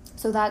clinics.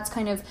 So that's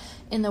kind of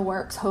in the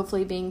works,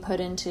 hopefully being put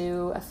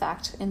into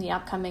effect in the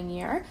upcoming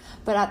year.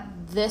 But at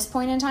this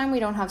point in time, we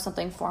don't have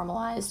something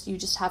formalized. You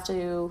just have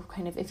to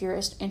kind of, if you're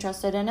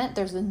interested in it,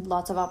 there's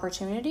lots of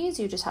opportunities.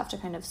 You just have to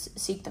kind of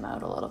seek them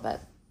out a little bit.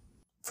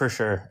 For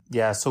sure.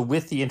 Yeah. So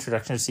with the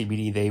introduction of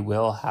CBD, they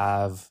will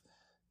have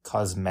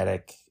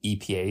cosmetic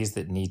EPAs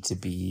that need to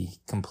be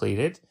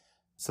completed.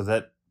 So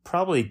that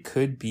probably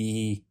could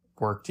be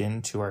worked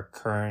into our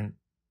current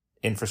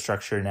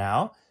infrastructure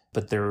now,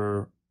 but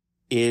there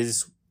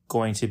is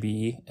going to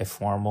be a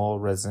formal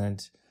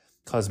resident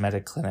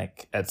cosmetic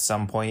clinic at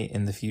some point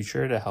in the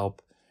future to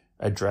help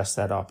address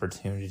that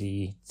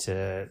opportunity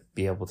to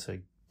be able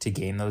to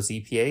gain those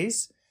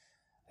EPAs.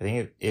 I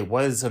think it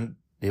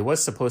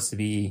was supposed to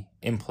be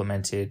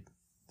implemented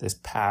this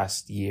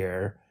past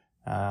year,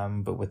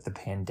 but with the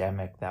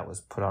pandemic that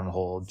was put on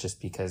hold just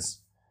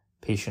because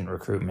patient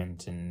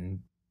recruitment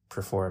and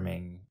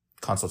performing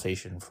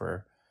consultation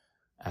for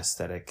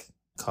aesthetic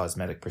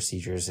cosmetic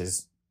procedures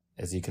is,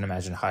 as you can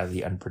imagine,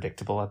 highly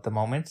unpredictable at the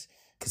moment,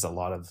 because a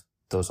lot of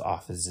those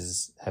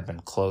offices have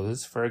been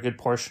closed for a good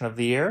portion of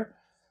the year.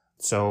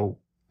 So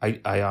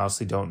I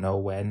honestly don't know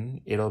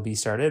when it'll be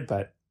started,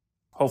 but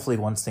hopefully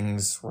once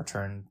things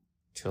return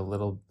to a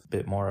little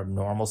bit more of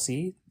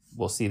normalcy,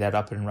 we'll see that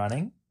up and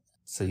running.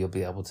 So you'll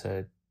be able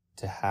to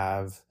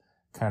have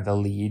kind of the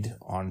lead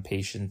on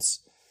patients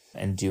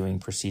and doing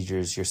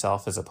procedures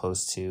yourself as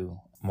opposed to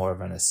more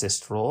of an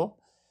assist role.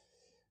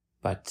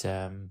 But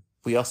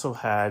we also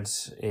had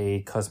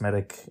a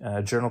cosmetic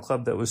journal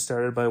club that was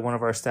started by one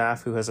of our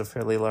staff who has a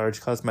fairly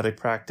large cosmetic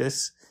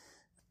practice,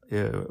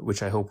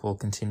 which I hope will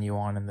continue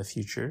on in the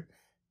future,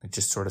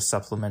 just sort of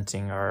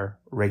supplementing our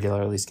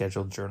regularly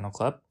scheduled journal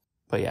club.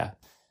 But yeah,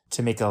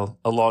 to make a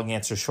long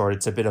answer short,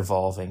 it's a bit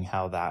evolving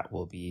how that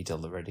will be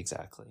delivered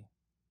exactly.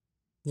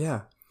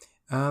 Yeah.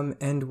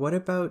 And what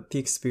about the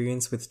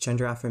experience with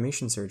gender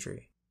affirmation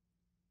surgery?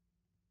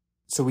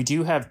 So we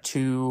do have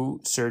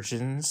 2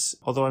 surgeons,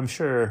 although I'm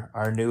sure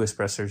our newest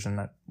breast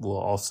surgeon will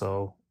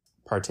also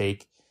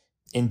partake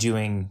in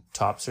doing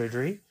top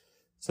surgery.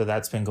 So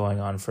that's been going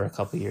on for a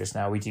couple of years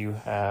now. We do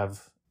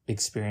have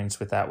experience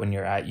with that when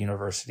you're at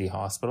University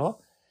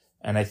Hospital.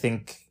 And I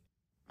think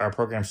our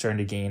program's starting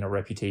to gain a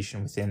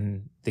reputation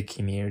within the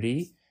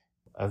community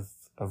of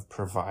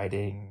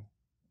providing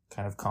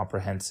kind of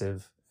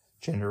comprehensive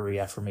gender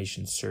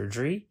reaffirmation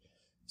surgery.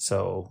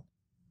 So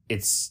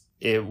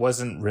it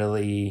wasn't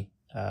really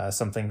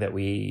something that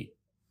we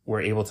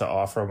were able to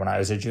offer when I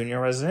was a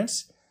junior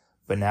resident,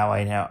 but now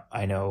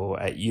I know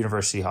at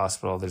University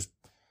Hospital there's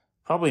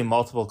probably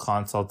multiple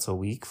consults a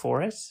week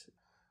for it.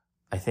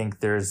 I think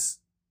there's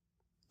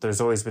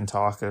always been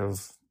talk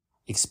of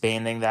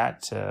expanding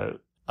that to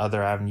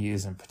other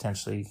avenues and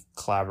potentially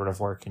collaborative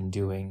work in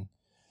doing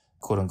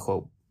quote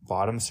unquote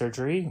bottom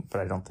surgery,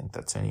 but I don't think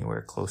that's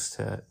anywhere close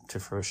to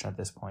fruition at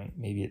this point.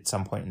 Maybe at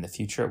some point in the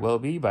future it will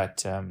be,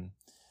 but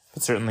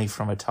certainly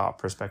from a top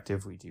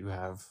perspective, we do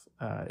have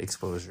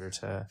exposure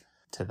to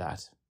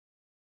that.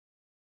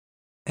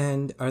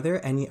 And are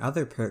there any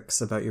other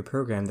perks about your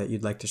program that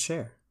you'd like to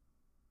share?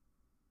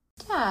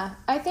 Yeah,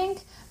 I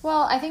think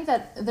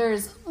that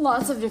there's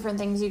lots of different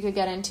things you could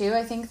get into.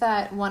 I think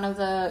that one of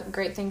the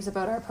great things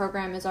about our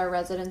program is our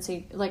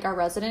residency, like our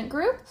resident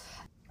group,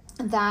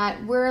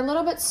 that we're a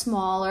little bit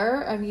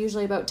smaller, of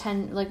usually about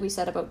 10, like we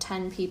said, about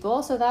 10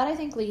 people. So that I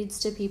think leads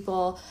to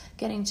people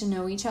getting to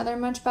know each other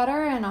much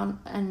better,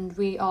 and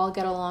we all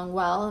get along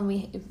well, and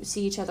we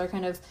see each other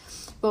kind of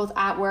both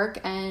at work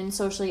and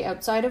socially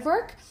outside of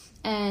work.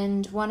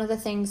 And one of the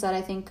things that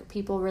I think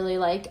people really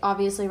like,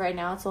 obviously right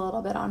now it's a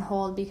little bit on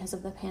hold because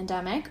of the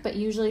pandemic, but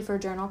usually for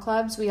journal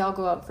clubs, we all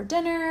go out for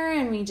dinner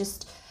and we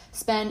just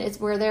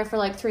we're there for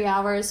like 3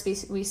 hours.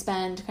 We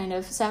spend kind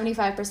of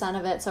 75%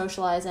 of it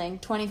socializing,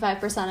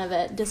 25% of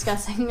it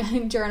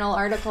discussing journal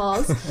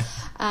articles.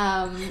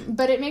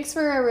 But it makes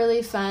for a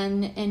really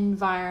fun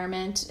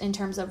environment in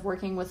terms of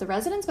working with the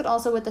residents, but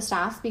also with the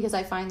staff, because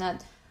I find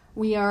that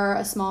we are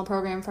a small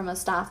program from a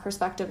staff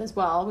perspective as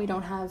well.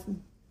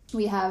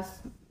 We have,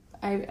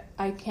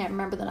 I can't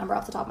remember the number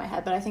off the top of my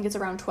head, but I think it's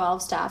around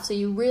 12 staff. So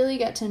you really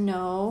get to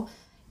know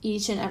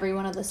each and every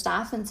one of the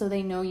staff, and so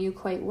they know you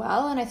quite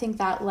well. And I think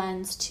that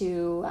lends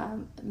to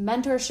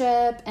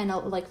mentorship and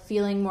like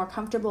feeling more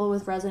comfortable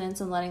with residents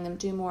and letting them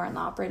do more in the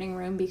operating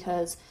room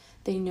because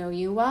they know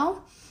you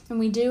well. And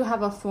we do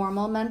have a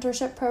formal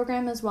mentorship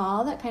program as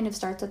well that kind of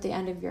starts at the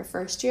end of your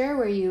first year,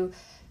 where you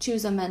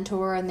choose a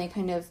mentor and they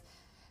kind of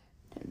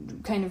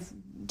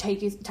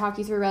talk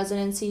you through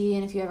residency,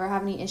 and if you ever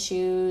have any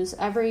issues.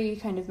 Every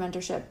kind of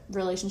mentorship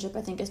relationship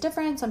I think is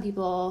different. Some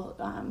people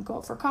go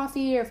out for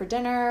coffee or for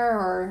dinner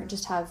or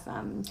just have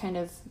kind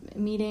of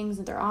meetings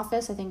at their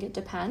office. I think it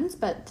depends,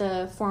 but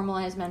the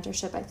formalized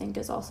mentorship I think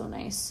is also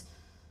nice.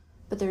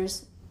 But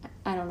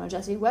I don't know,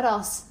 Jesse, what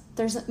else?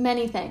 There's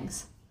many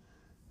things.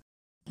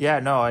 Yeah,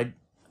 no,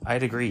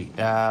 I'd agree.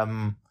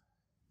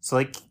 So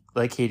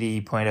like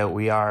Katie pointed out,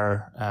 we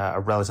are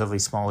a relatively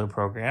smaller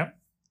program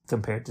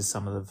compared to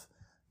some of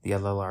the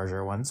other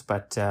larger ones.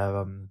 But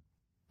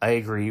I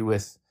agree we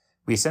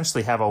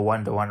essentially have a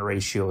 1-to-1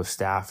 ratio of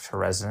staff to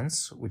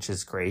residents, which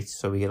is great.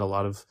 So we get a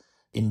lot of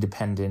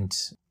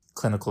independent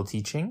clinical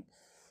teaching.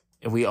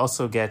 And we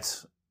also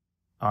get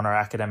on our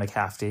academic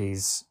half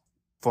days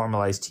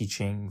formalized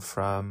teaching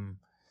from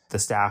the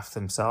staff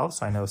themselves.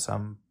 So I know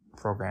some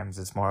programs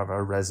it's more of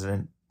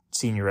a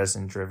senior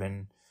resident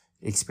driven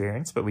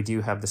experience, but we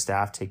do have the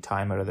staff take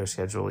time out of their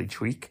schedule each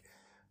week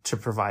to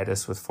provide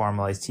us with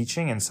formalized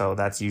teaching. And so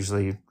that's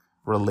usually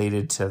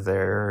related to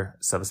their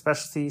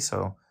subspecialty.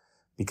 So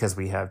because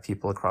we have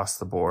people across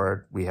the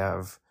board, we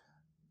have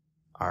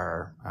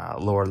our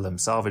lower limb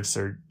salvage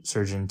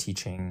surgeon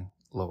teaching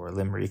lower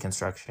limb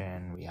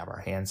reconstruction. We have our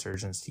hand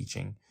surgeons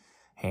teaching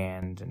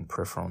hand and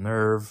peripheral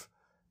nerve,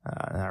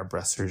 and our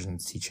breast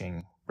surgeons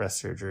teaching breast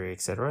surgery,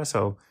 etc.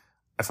 So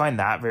I find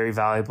that very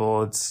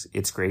valuable.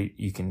 It's great.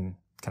 You can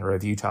kind of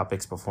review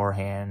topics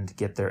beforehand,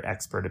 get their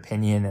expert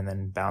opinion, and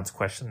then bounce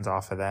questions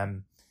off of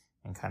them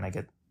and kind of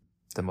get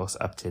the most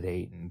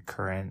up-to-date and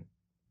current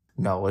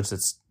knowledge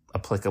that's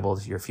applicable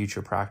to your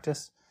future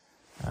practice.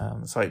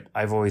 So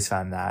I've always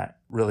found that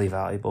really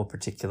valuable,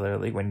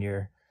 particularly when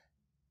you're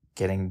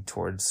getting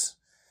towards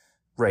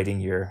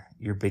writing your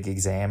big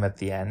exam at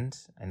the end.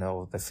 I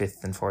know the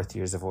 5th and 4th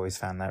years have always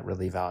found that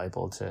really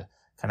valuable to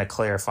kind of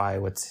clarify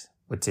what's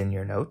in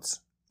your notes.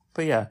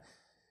 But yeah,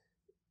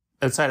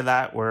 outside of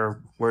that,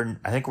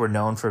 I think we're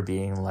known for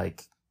being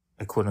like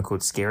a quote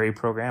unquote scary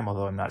program,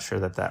 although I'm not sure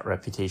that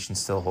reputation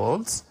still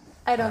holds.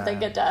 I don't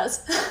think it does.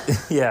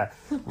 Yeah.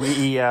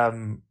 We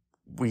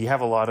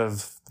have a lot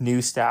of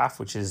new staff,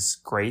 which is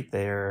great.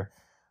 They're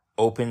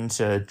open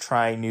to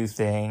trying new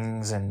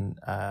things and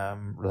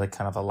really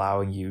kind of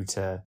allowing you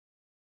to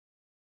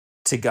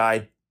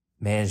guide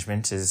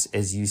management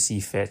as you see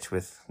fit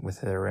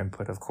with their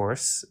input, of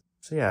course.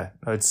 So yeah,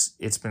 no,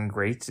 it's been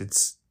great.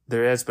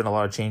 there has been a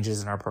lot of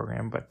changes in our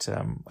program, but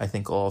I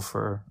think all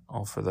for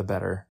the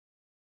better.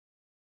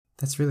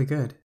 That's really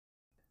good.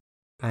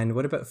 And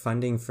what about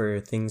funding for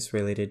things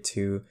related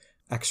to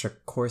extra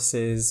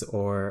courses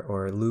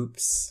or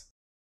loops?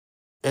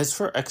 As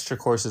for extra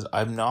courses,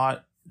 I'm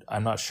not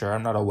sure.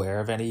 I'm not aware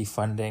of any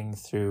funding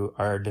through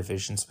our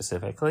division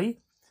specifically.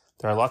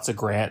 There are lots of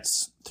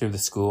grants through the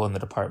school and the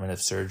Department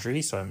of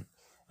Surgery. So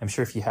I'm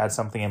sure if you had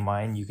something in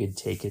mind, you could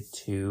take it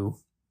to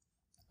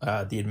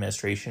the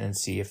administration and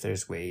see if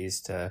there's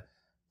ways to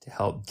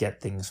help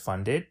get things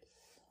funded.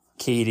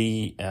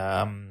 Katie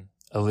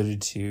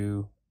alluded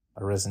to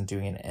a resident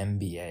doing an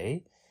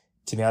MBA.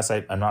 To be honest,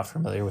 I'm not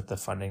familiar with the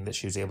funding that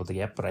she was able to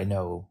get, but I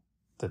know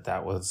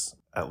that was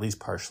at least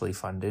partially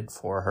funded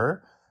for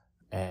her.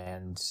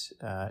 And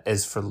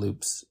as for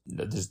loops,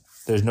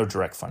 there's no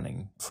direct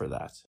funding for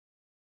that.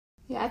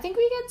 Yeah, I think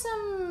we get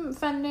some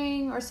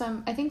funding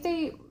I think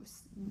they,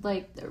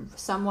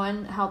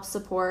 someone helps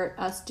support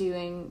us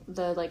doing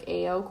the,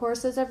 AO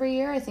courses every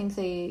year. I think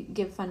they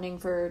give funding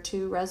for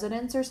 2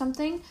 residents or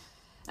something.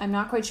 I'm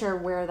not quite sure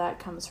where that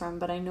comes from,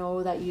 but I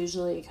know that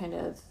usually kind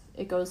of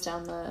it goes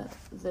down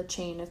the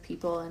chain of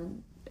people,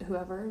 and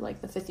whoever,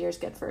 the 5th years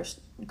get first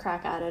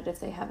crack at it if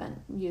they haven't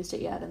used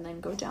it yet, and then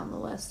go down the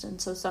list.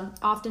 And so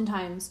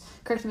oftentimes,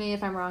 correct me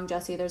if I'm wrong,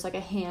 Jesse, there's a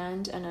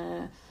hand and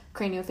a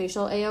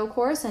craniofacial AO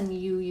course, and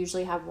you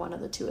usually have one of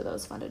the 2 of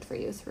those funded for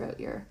you throughout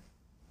your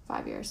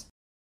 5 years.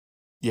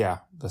 Yeah,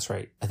 that's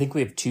right. I think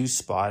we have 2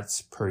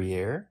 spots per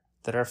year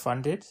that are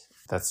funded.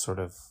 That's sort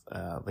of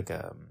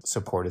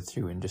supported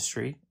through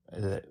industry,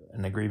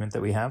 an agreement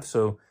that we have.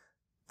 So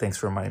thanks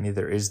for reminding me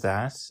there is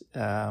that.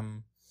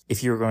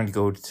 If you were going to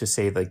go to,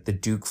 say, the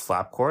Duke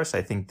Flap course,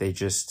 I think they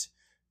just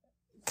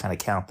kind of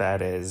count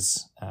that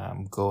as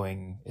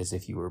going as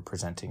if you were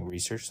presenting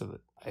research. So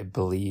that I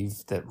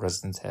believe that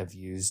residents have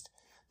used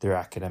their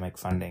academic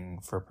funding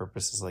for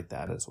purposes like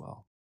that as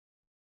well.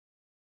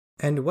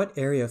 And what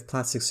area of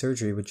plastic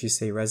surgery would you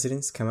say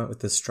residents come out with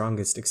the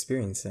strongest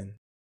experience in?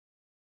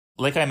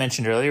 Like I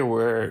mentioned earlier,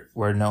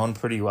 we're known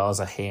pretty well as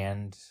a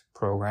hand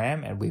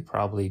program, and we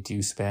probably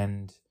do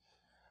spend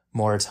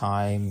more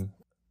time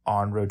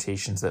on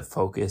rotations that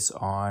focus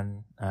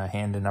on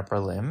hand and upper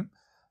limb.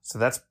 So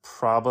that's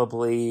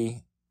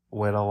probably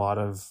what a lot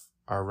of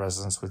our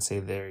residents would say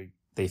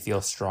they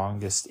feel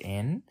strongest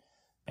in.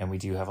 And we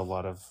do have a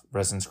lot of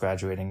residents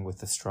graduating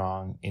with a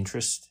strong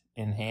interest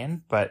in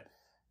hand. But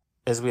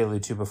as we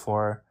alluded to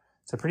before,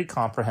 it's a pretty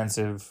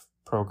comprehensive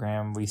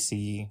program. We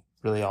see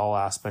really all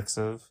aspects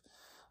of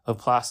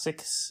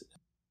plastics.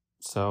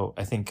 So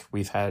I think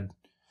we've had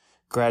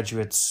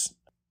graduates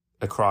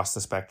across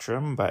the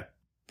spectrum, but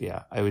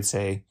yeah, I would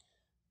say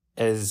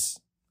as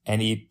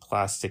any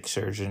plastic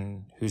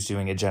surgeon who's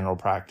doing a general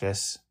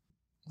practice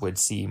would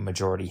see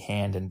majority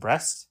hand and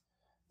breast.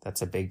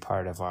 That's a big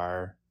part of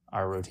our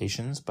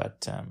rotations,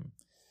 but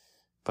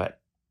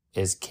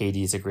as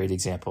Katie is a great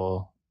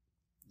example,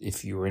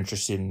 if you were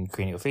interested in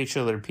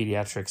craniofacial or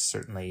pediatrics,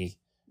 certainly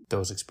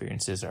those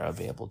experiences are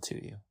available to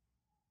you.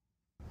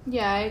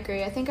 Yeah, I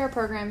agree. I think our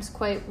program's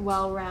quite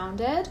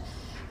well-rounded,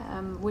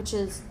 which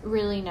is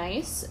really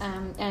nice.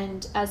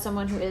 And as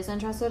someone who is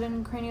interested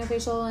in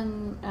craniofacial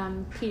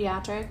and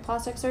pediatric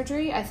plastic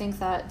surgery, I think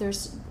that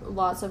there's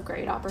lots of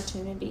great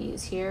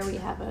opportunities here. We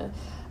have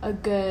a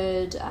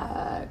good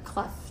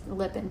cleft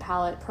lip and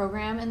palate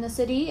program in the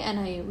city,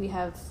 and we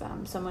have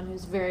someone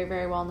who's very,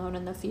 very well known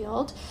in the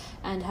field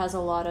and has a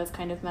lot of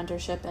kind of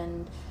mentorship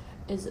and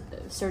is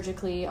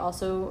surgically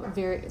also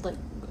very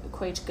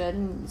quite good.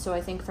 And so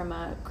I think from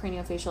a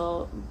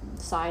craniofacial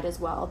side as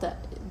well,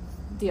 that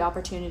the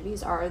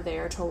opportunities are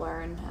there to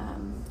learn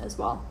as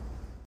well.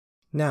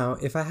 Now,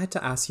 if I had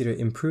to ask you to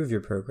improve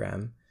your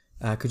program,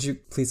 could you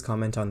please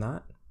comment on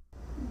that?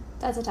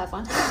 That's a tough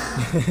one.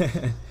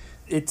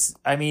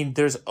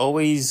 There's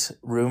always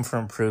room for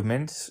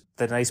improvement.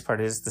 The nice part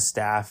is the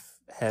staff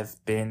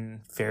have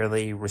been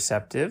fairly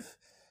receptive.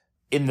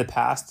 In the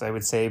past, I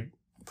would say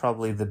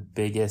probably the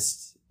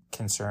biggest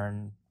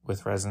concern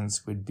with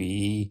residents would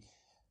be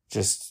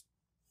just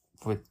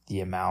with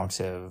the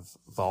amount of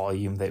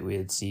volume that we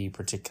would see,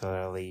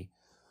 particularly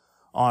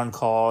on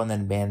call, and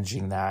then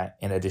managing that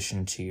in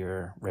addition to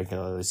your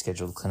regularly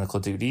scheduled clinical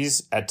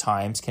duties at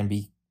times can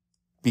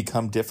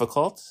become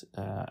difficult.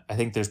 I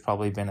think there's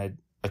probably been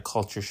a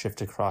culture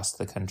shift across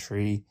the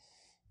country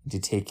into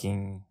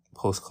taking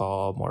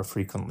post-call more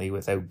frequently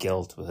without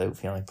guilt, without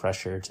feeling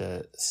pressure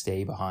to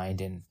stay behind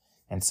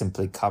and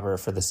simply cover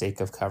for the sake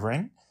of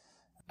covering.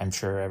 I'm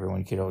sure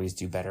everyone could always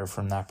do better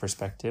from that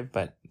perspective,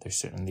 but there's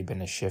certainly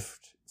been a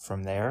shift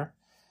from there.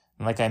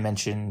 And like I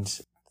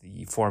mentioned,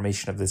 the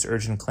formation of this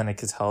urgent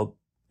clinic has helped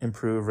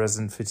improve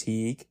resident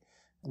fatigue.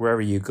 Wherever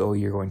you go,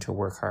 you're going to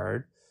work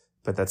hard,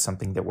 but that's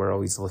something that we're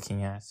always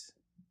looking at.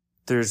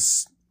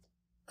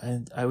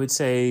 I would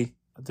say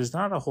there's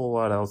not a whole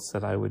lot else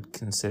that I would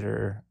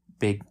consider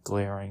big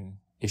glaring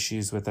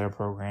issues with our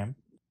program,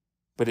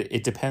 but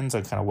it depends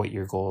on kind of what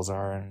your goals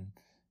are and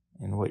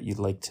what you'd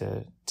like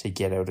to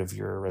get out of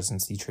your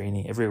residency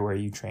training. Everywhere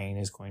you train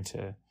is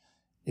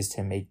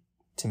to make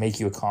to make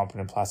you a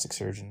competent plastic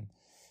surgeon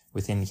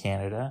within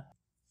Canada.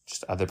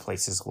 Just other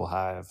places will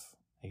have,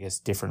 I guess,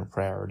 different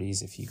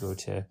priorities. If you go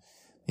to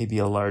maybe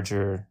a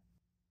larger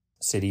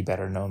city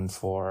better known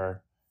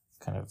for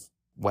kind of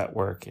wet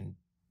work and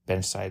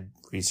benchside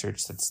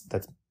research,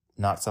 that's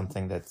not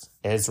something that's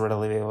as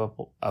readily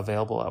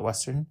available at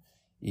Western,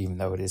 even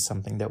though it is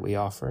something that we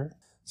offer.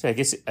 So I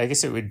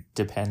guess it would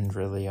depend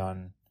really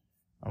on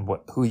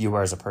who you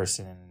are as a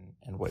person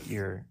and what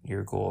your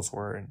goals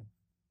were and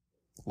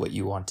what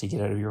you want to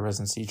get out of your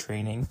residency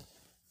training.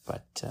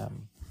 But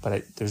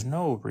there's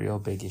no real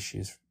big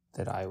issues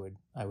that I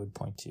would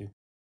point to.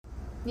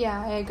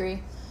 Yeah, I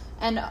agree.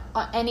 And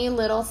any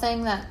little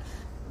thing that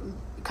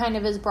kind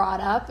of is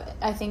brought up,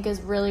 I think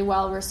is really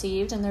well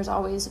received, and there's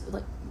always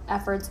like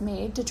efforts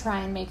made to try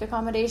and make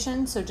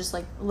accommodations. So just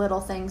like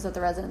little things that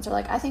the residents are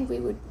like, I think we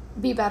would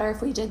be better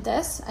if we did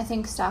this. I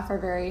think staff are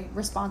very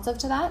responsive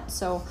to that.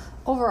 So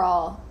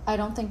overall, I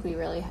don't think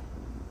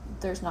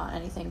there's not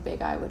anything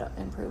big I would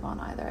improve on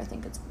either. I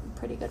think it's a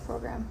pretty good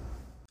program.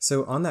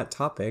 So on that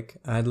topic,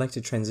 I'd like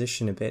to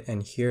transition a bit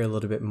and hear a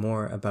little bit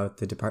more about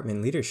the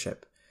department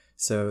leadership.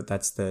 So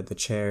that's the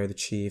chair, the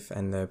chief,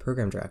 and the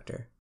program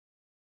director.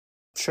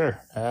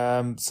 Sure.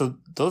 So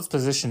those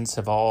positions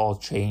have all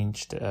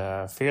changed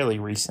fairly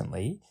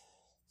recently.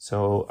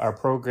 So our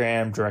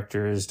program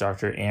director is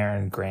Dr.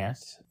 Aaron Grant.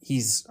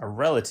 He's a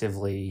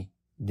relatively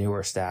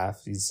newer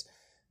staff. This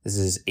is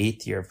his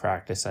 8th year of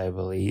practice, I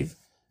believe.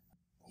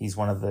 He's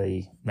one of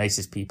the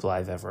nicest people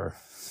I've ever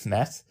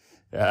met,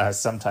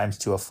 sometimes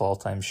to a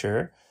fault, I'm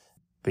sure.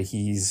 But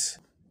he's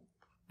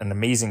an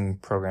amazing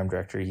program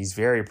director. He's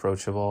very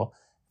approachable,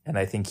 and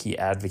I think he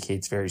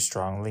advocates very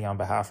strongly on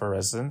behalf of our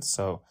residents.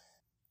 So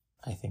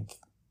I think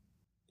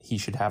he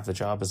should have the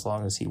job as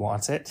long as he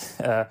wants it.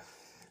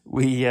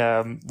 We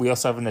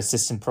also have an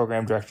assistant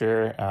program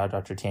director,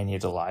 Dr. Tanya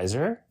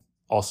DeLizer,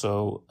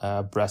 also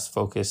a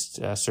breast-focused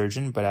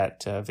surgeon, but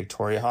at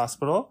Victoria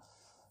Hospital.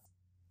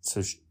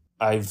 So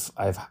I've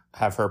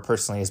have her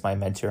personally as my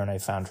mentor, and I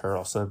found her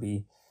also to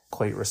be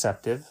quite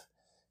receptive.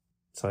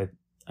 So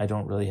I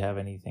don't really have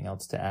anything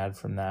else to add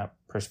from that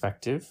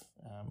perspective.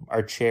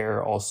 Our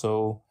chair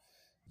also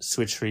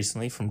switched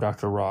recently from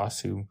Dr.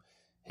 Ross, who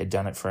had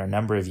done it for a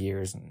number of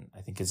years and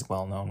I think is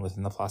well known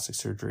within the plastic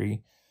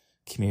surgery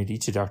community,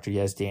 to Dr.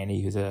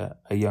 Yazdani, who's a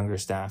younger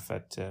staff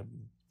at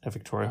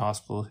Victoria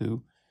Hospital,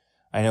 who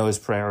I know has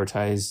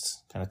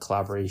prioritized kind of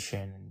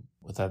collaboration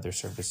with other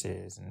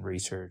services and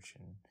research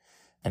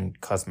and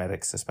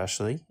cosmetics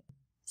especially.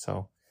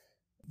 So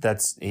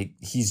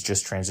he's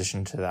just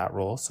transitioned to that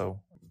role. So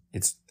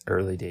it's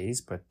early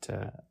days, but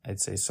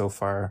I'd say so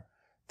far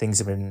things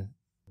have been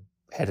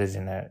headed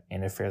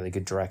in a fairly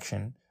good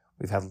direction.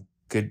 We've had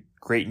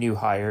great new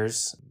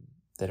hires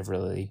that have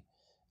really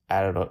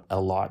added a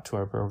lot to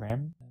our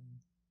program.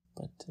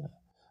 But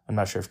I'm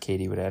not sure if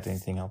Katie would add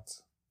anything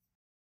else.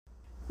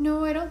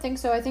 No, I don't think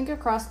so. I think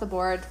across the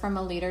board, from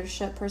a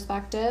leadership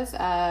perspective,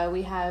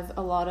 we have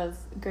a lot of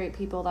great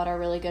people that are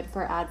really good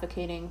for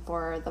advocating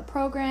for the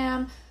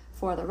program,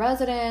 for the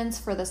residents,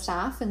 for the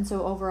staff. And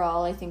so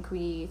overall, I think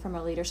we, from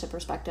a leadership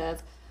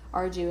perspective,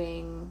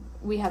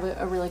 we have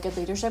a really good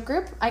leadership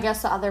group. I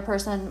guess the other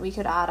person we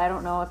could add, I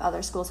don't know if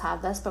other schools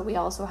have this, but we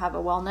also have a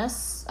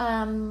wellness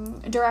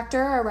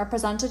director or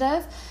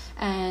representative.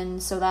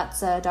 And so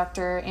that's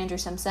Dr. Andrew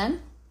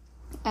Simpson.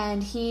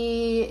 And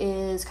he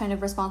is kind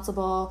of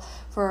responsible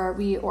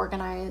we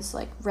organize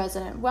like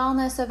resident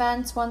wellness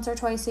events once or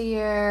twice a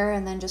year,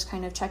 and then just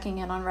kind of checking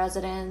in on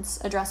residents,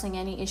 addressing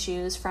any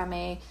issues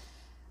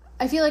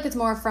I feel like it's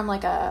more from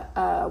like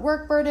a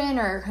work burden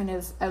or kind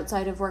of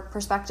outside of work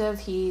perspective.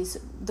 He's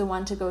the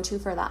one to go to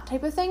for that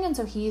type of thing. And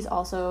so he's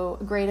also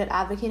great at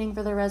advocating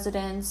for the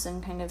residents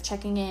and kind of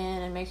checking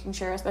in and making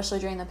sure, especially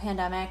during the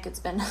pandemic, it's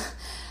been,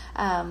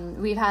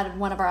 we've had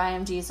one of our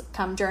IMGs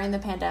come during the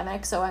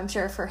pandemic. So I'm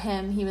sure for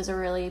him, he was a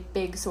really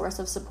big source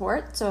of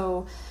support.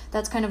 So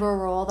that's kind of a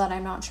role that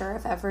I'm not sure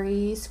if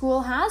every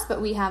school has,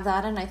 but we have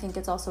that. And I think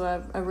it's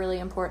also a really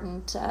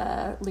important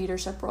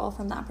leadership role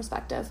from that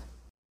perspective.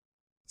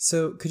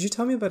 So could you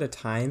tell me about a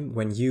time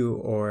when you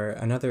or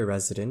another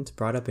resident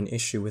brought up an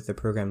issue with the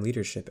program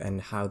leadership and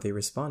how they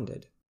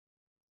responded?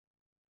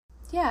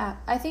 Yeah,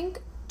 I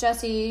think,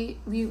 Jesse,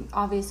 you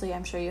obviously,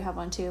 I'm sure you have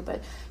one too,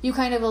 but you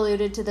kind of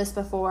alluded to this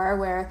before,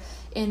 where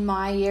in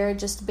my year,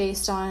 just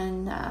based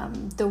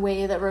on the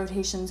way that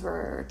rotations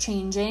were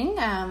changing,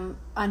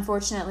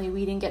 unfortunately,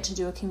 we didn't get to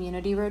do a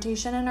community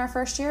rotation in our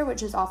first year,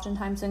 which is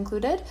oftentimes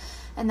included.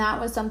 And that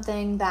was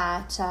something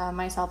that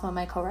myself and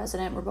my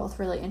co-resident were both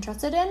really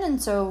interested in.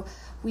 And so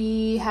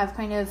we have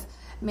kind of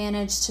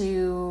managed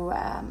to,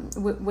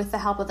 with the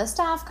help of the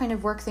staff, kind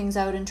of work things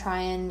out and try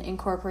and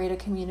incorporate a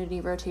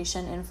community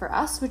rotation in for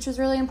us, which was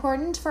really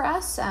important for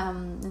us.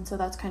 And so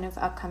that's kind of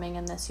upcoming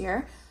in this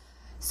year.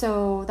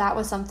 So that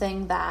was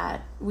something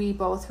that we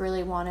both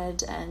really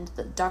wanted, and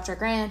Dr.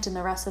 Grant and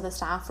the rest of the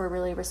staff were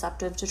really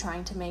receptive to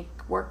trying to make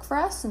work for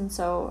us. And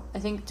so I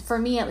think, for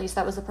me at least,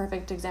 that was a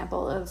perfect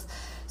example of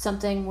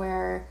something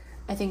where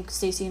I think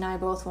Stacey and I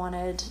both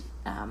wanted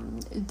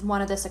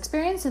wanted this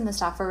experience, and the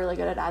staff were really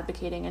good at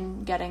advocating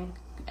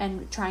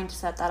and trying to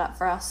set that up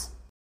for us.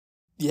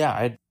 Yeah,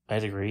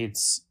 I'd agree.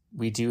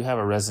 We do have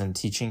a resident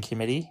teaching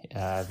committee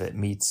that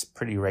meets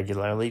pretty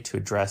regularly to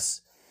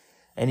address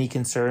any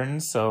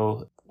concerns.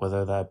 So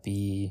whether that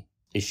be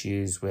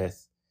issues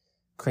with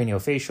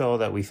craniofacial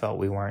that we felt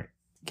we weren't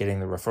getting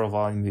the referral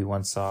volume we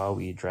once saw,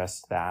 we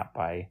addressed that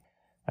by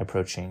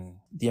approaching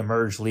the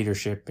Emerge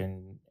leadership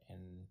and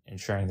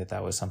ensuring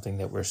that was something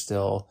that we're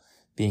still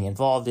being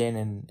involved in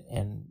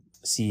and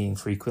seeing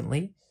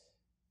frequently.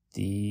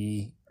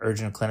 The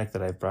urgent clinic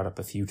that I've brought up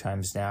a few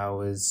times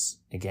now is,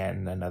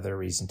 again, another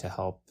reason to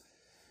help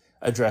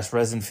address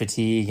resident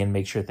fatigue and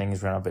make sure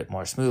things run a bit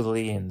more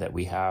smoothly, and that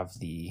we have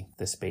the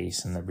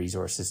space and the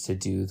resources to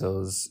do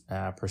those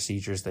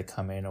procedures that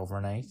come in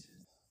overnight.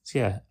 So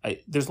yeah,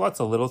 there's lots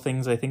of little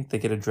things I think that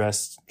get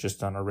addressed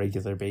just on a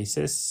regular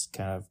basis,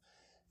 kind of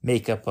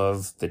makeup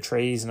of the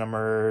trays in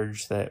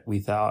Emerge that we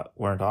thought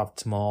weren't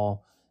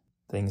optimal,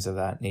 things of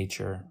that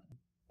nature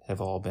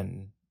have all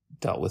been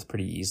dealt with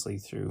pretty easily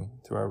through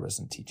our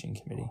resident teaching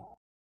committee.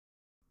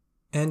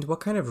 And what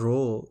kind of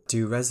role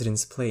do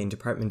residents play in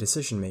department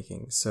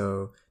decision-making?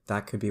 So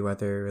that could be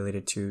whether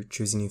related to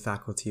choosing new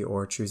faculty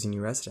or choosing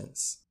new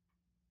residents.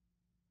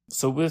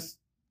 So with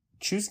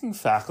choosing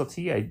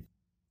faculty, I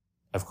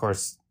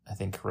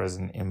think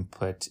resident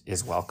input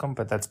is welcome,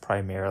 but that's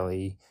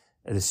primarily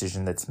a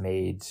decision that's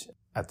made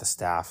at the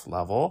staff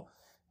level.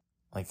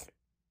 Like,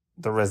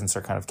 the residents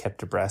are kind of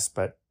kept abreast,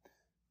 but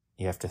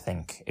you have to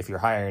think, if you're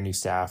hiring new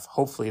staff,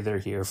 hopefully they're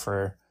here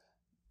for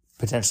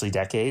potentially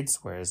decades,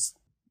 whereas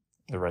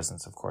the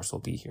residents, of course, will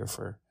be here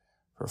for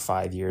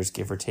 5 years,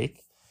 give or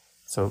take.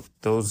 So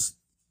those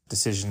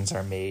decisions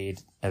are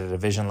made at a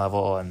division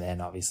level and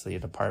then obviously a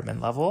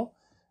department level.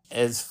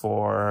 As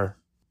for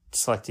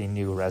selecting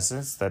new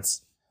residents,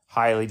 that's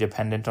highly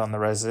dependent on the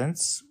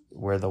residents.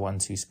 We're the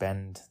ones who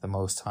spend the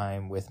most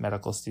time with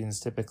medical students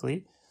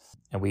typically.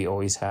 And we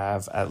always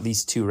have at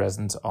least 2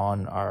 residents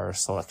on our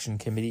selection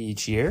committee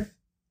each year.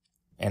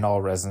 And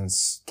all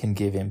residents can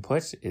give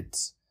input.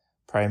 It's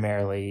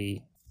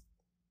primarily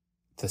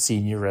the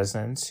senior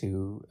residents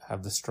who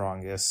have the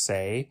strongest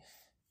say.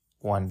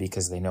 One,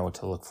 because they know what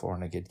to look for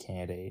in a good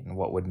candidate and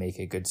what would make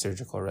a good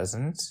surgical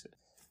resident.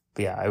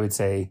 But yeah, I would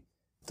say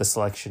the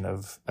selection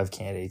of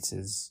candidates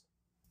is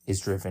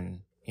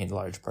driven in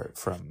large part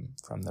from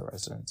the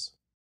residents.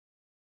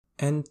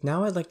 And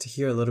now I'd like to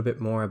hear a little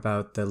bit more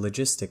about the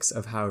logistics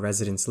of how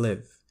residents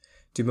live.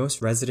 Do most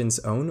residents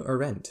own or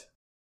rent?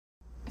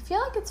 I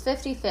feel like it's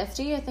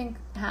 50-50. I think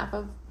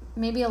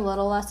maybe a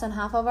little less than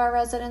half of our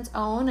residents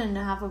own and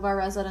half of our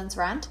residents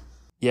rent.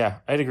 Yeah,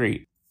 I'd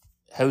agree.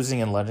 Housing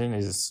in London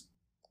is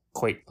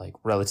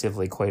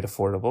relatively quite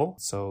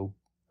affordable. So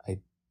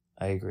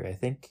I agree. I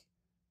think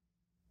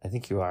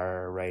you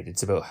are right.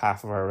 It's about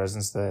half of our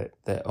residents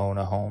that own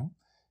a home.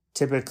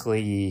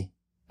 Typically,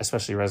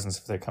 especially residents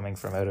if they're coming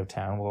from out of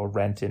town, will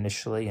rent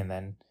initially and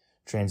then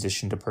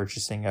transition to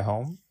purchasing a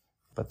home.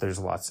 But there's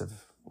lots of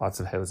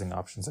housing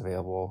options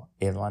available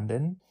in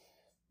London.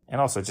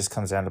 And also it just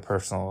comes down to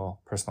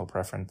personal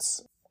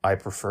preference. I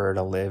prefer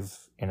to live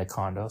in a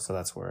condo, so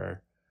that's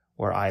where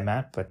I'm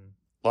at. But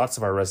lots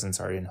of our residents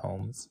are in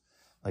homes,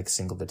 like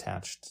single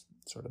detached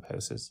sort of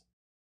houses.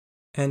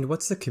 And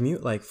what's the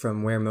commute like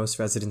from where most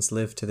residents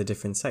live to the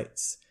different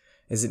sites?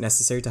 Is it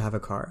necessary to have a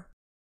car?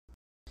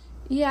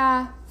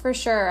 Yeah, for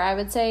sure. I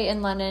would say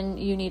in London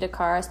you need a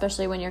car,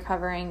 especially when you're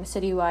covering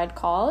citywide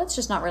call. It's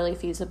just not really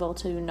feasible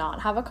to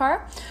not have a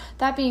car.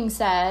 That being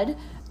said,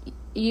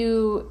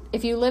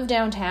 if you live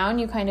downtown,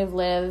 you kind of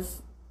live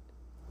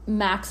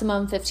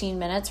maximum 15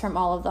 minutes from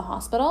all of the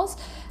hospitals.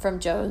 From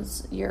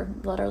Joe's, you're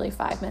literally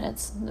 5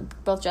 minutes.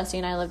 Both Jesse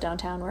and I live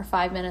downtown. We're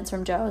 5 minutes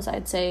from Joe's.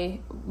 I'd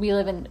say we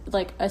live in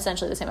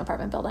essentially the same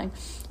apartment building.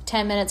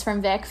 10 minutes from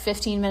Vic,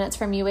 15 minutes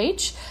from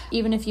UH.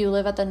 Even if you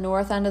live at the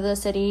north end of the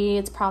city,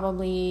 it's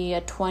probably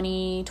a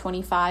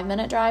 20-25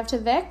 minute drive to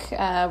Vic,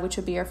 which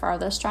would be your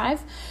farthest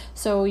drive.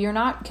 So you're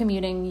not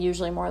commuting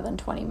usually more than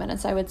 20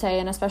 minutes, I would say,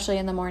 and especially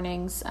in the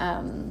mornings,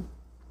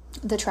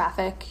 the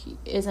traffic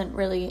isn't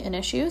really an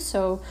issue.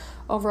 So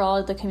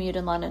overall, the commute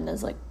in London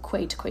is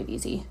quite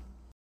easy.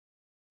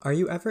 Are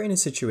you ever in a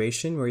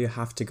situation where you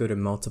have to go to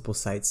multiple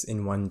sites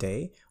in one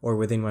day or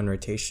within one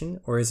rotation,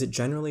 or is it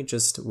generally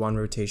just one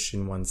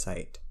rotation, one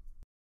site?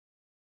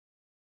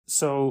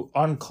 So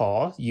on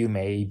call, you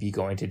may be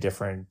going to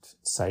different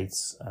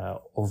sites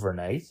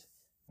overnight.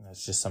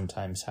 That's just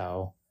sometimes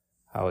how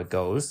it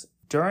goes.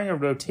 During a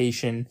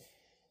rotation,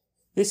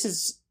 this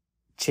is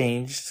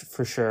changed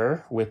for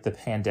sure with the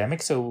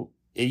pandemic. So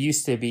it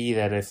used to be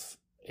that if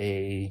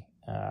a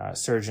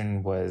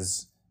surgeon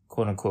was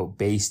quote unquote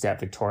based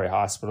at Victoria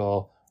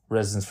Hospital,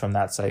 residents from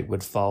that site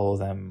would follow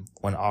them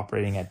when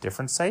operating at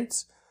different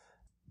sites.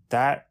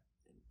 That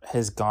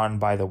has gone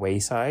by the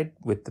wayside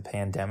with the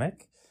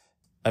pandemic.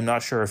 I'm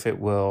not sure if it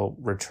will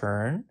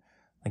return.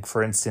 Like,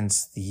 for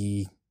instance,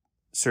 the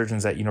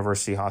surgeons at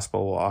University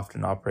Hospital will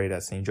often operate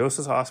at St.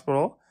 Joseph's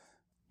Hospital.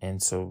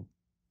 And so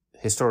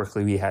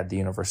historically, we had the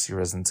university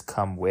residents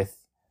come with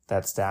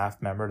that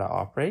staff member to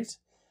operate.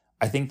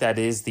 I think that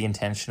is the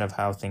intention of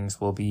how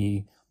things will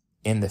be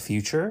in the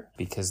future,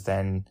 because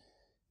then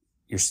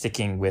you're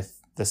sticking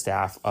with the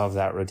staff of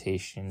that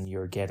rotation.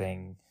 You're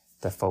getting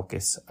the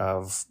focus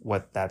of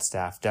what that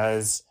staff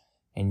does,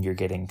 and you're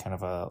getting kind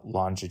of a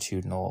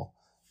longitudinal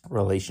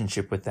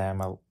relationship with them,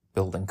 a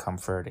building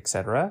comfort,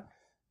 etc.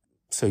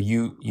 So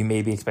you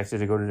may be expected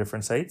to go to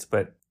different sites,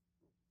 but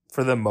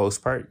for the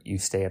most part, you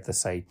stay at the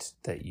site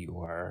that you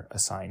are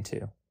assigned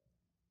to.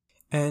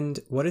 And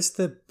what is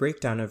the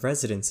breakdown of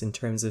residents in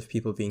terms of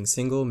people being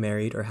single,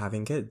 married, or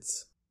having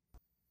kids?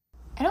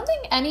 I don't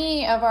think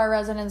any of our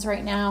residents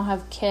right now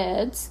have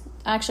kids.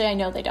 Actually, I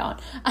know they don't.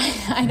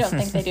 I don't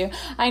think they do.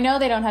 I know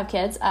they don't have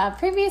kids.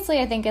 Previously,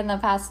 I think in the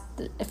past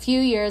few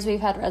years,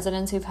 we've had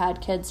residents who've had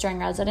kids during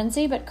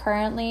residency, but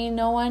currently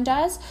no one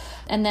does.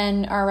 And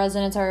then our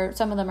residents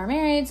some of them are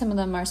married, some of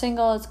them are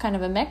single. It's kind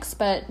of a mix,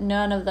 but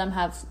none of them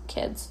have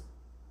kids.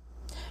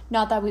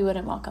 Not that we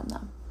wouldn't welcome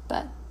them,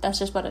 but that's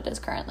just what it is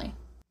currently.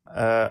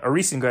 A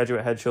recent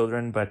graduate had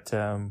children, but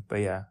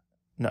yeah,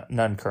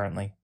 none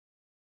currently.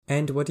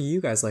 And what do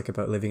you guys like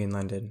about living in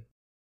London?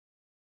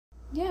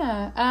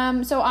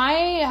 Yeah. So I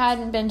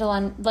hadn't been to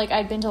London,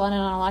 I'd been to London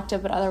on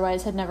elective, but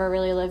otherwise had never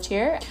really lived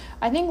here.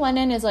 I think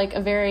London is like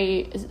a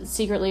very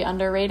secretly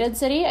underrated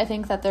city. I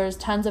think that there's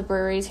tons of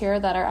breweries here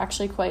that are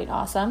actually quite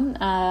awesome.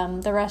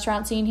 The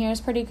restaurant scene here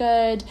is pretty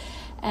good.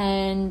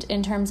 And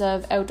in terms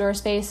of outdoor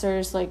space,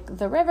 there's like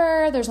the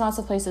river, there's lots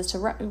of places to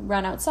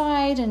run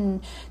outside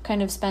and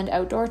kind of spend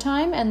outdoor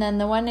time. And then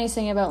the one nice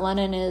thing about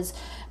London is,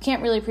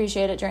 can't really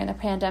appreciate it during the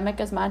pandemic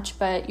as much,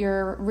 but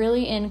you're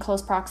really in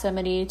close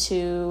proximity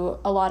to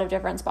a lot of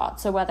different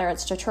spots. So whether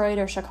it's Detroit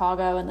or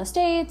Chicago in the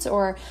States,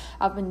 or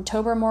up in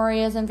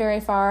Tobermory isn't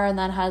very far and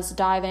then has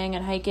diving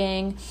and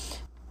hiking.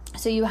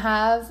 So you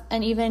have,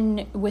 and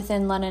even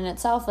within London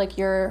itself, like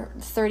you're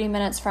 30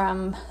 minutes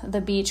from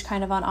the beach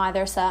kind of on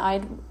either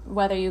side,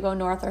 whether you go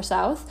north or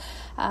south.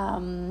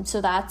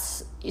 So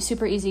that's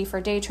super easy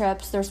for day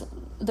trips.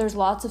 There's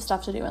lots of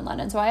stuff to do in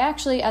London. So I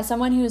actually, as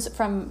someone who's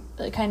from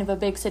kind of a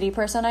big city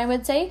person, I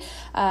would say,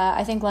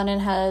 I think London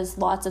has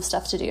lots of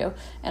stuff to do.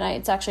 And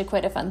it's actually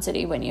quite a fun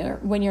city when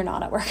you're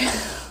not at work.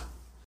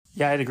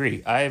 Yeah, I'd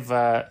agree.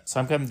 So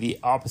I'm kind of the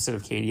opposite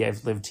of Katie.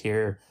 I've lived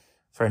here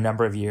for a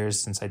number of years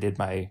since I did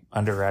my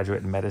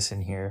undergraduate in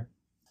medicine here.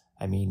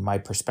 I mean, my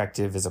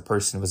perspective as a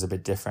person was a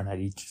bit different at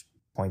each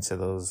points of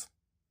those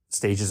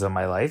stages of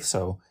my life.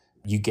 So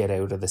you get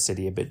out of the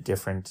city a bit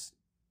different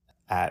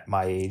at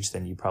my age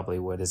than you probably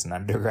would as an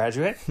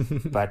undergraduate.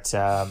 But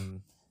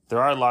there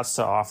are lots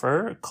to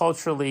offer.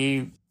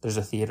 Culturally, there's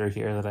a theater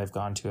here that I've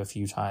gone to a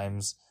few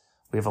times.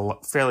 We have a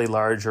fairly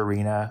large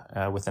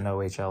arena with an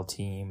OHL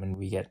team, and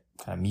we get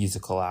kind of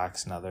musical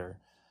acts and other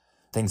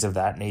things of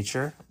that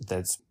nature.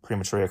 That's pretty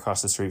much right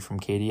across the street from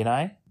Katie and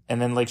I.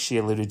 And then, like she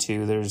alluded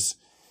to, there's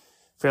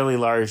fairly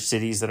large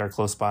cities that are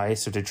close by.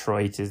 So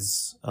Detroit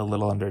is a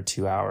little under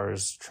 2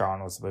 hours.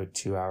 Toronto's about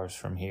 2 hours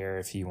from here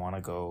if you want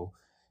to go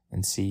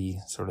and see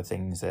sort of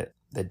things that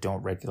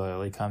don't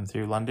regularly come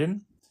through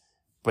London.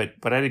 But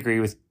I'd agree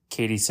with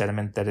Katie's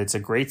sentiment that it's a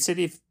great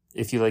city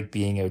if you like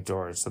being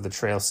outdoors. So the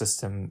trail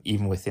system,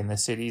 even within the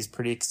city, is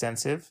pretty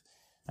extensive.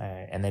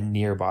 And then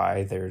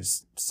nearby,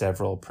 there's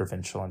several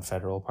provincial and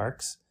federal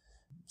parks.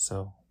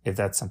 So if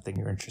that's something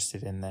you're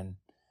interested in, then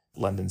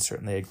London's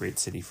certainly a great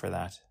city for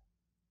that.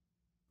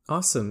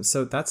 Awesome.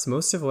 So that's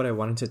most of what I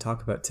wanted to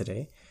talk about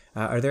today.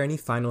 Are there any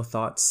final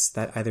thoughts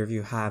that either of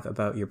you have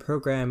about your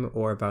program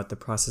or about the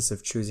process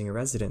of choosing a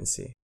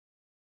residency?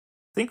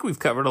 I think we've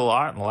covered a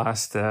lot in the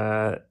last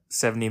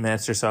 70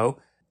 minutes or so.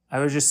 I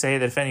would just say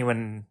that if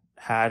anyone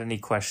had any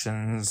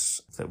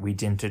questions that we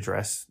didn't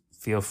address,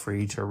 feel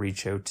free to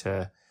reach out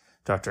to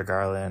Dr.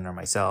 Garland or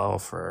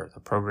myself or the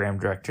program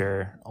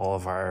director. All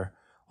of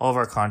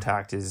our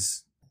contact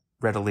is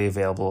readily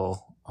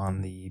available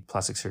on the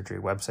plastic surgery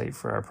website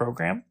for our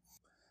program.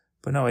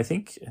 But no, I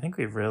think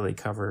we've really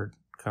covered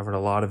a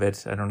lot of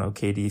it. I don't know,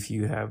 Katie, if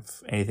you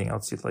have anything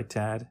else you'd like to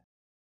add.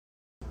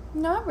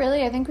 Not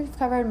really. I think we've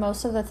covered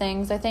most of the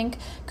things. I think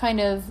kind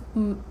of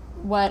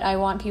what I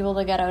want people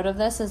to get out of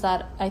this is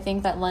that I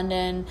think that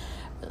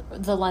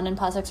the London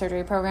plastic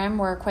surgery program,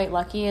 we're quite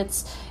lucky.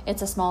 It's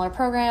a smaller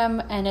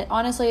program, and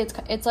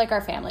it's like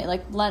our family.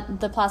 Like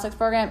the plastics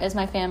program is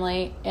my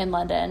family in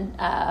London.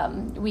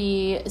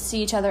 We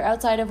see each other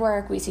outside of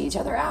work. We see each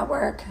other at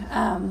work.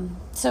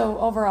 So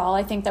overall,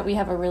 I think that we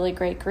have a really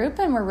great group,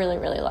 and we're really,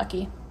 really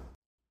lucky.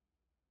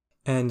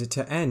 And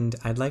to end,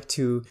 I'd like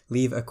to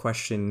leave a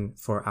question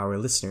for our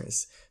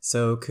listeners.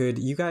 So could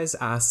you guys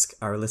ask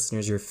our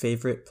listeners your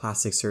favorite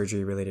plastic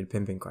surgery related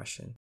pimping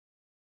question?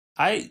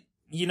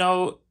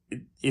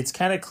 It's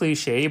kind of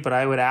cliche, but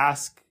I would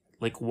ask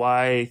like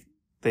why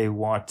they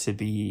want to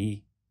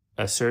be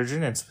a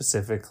surgeon, and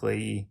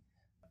specifically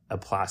a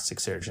plastic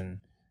surgeon.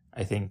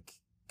 I think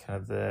kind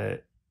of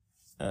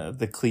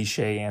the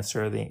cliche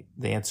answer, the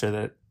answer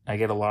that I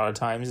get a lot of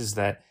times is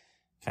that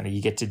kind of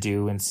you get to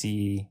do and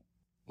see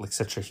like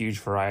such a huge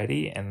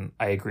variety. And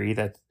I agree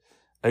that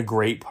a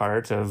great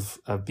part of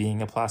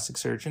being a plastic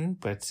surgeon,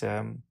 but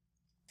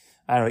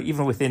I I don't know,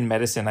 even within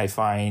medicine, I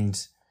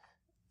find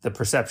the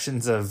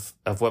perceptions of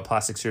what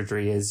plastic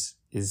surgery is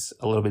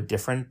a little bit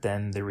different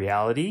than the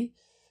reality.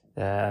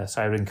 So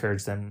I would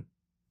encourage them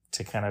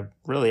to kind of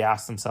really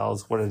ask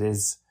themselves what it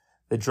is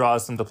that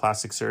draws them to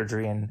plastic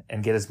surgery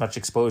and get as much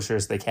exposure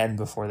as they can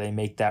before they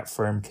make that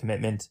firm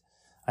commitment.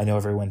 I know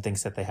everyone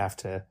thinks that they have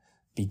to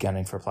be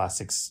gunning for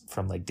plastics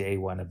from like day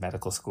one of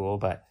medical school,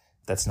 but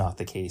that's not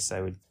the case.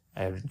 I would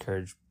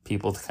encourage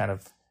people to kind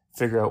of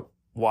figure out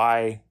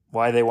why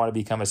they want to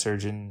become a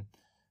surgeon,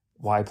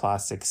 why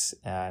plastics,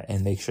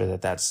 and make sure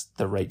that that's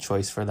the right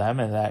choice for them,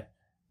 and that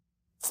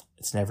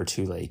it's never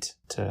too late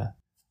to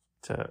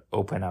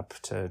open up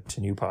to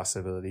new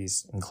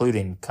possibilities,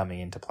 including coming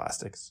into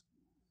plastics.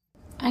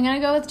 I'm going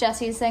to go with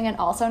Jesse's thing and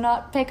also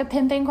not pick a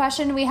pimping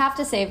question. We have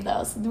to save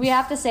those.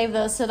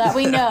 So that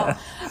we know.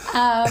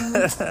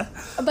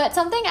 But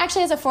something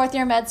actually as a fourth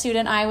year med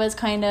student I was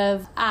kind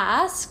of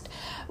asked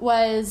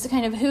was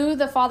kind of who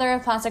the father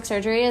of plastic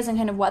surgery is and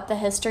kind of what the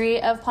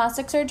history of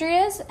plastic surgery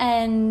is.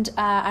 And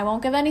I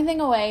won't give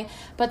anything away,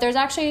 but there's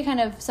actually kind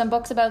of some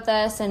books about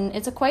this, and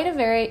it's quite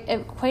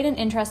an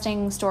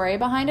interesting story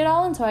behind it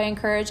all. And so I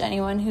encourage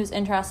anyone who's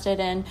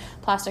interested in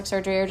plastic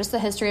surgery or just the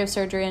history of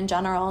surgery in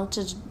general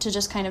to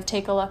just kind of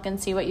take a look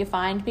and see what you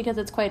find, because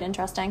it's quite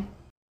interesting.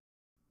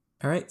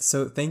 All right,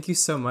 so thank you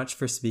so much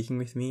for speaking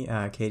with me,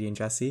 Katie and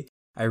Jesse.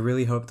 I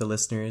really hope the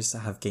listeners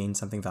have gained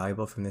something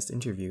valuable from this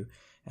interview.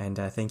 And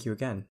thank you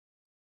again.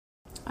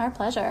 Our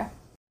pleasure.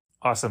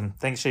 Awesome.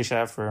 Thanks,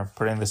 Shesha, for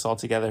putting this all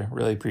together.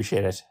 Really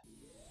appreciate it.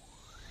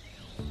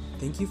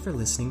 Thank you for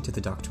listening to the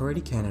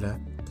Doctority Canada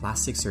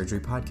Plastic Surgery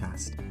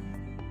Podcast.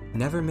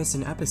 Never miss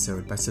an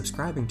episode by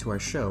subscribing to our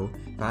show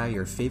via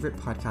your favorite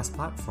podcast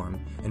platform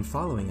and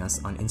following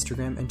us on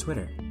Instagram and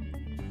Twitter.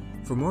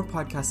 For more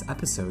podcast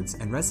episodes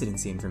and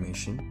residency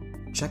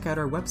information, check out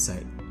our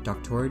website,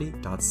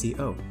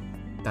 doctority.co.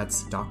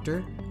 That's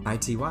doctority.co.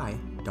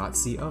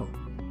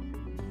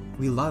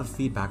 We love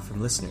feedback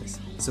from listeners,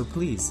 so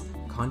please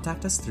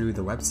contact us through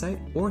the website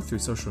or through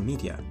social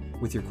media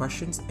with your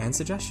questions and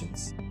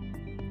suggestions.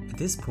 At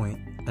this point,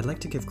 I'd like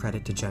to give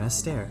credit to Jenna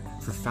Stair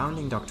for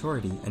founding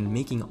Doctority and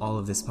making all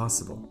of this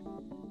possible.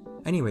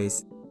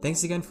 Anyways,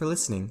 thanks again for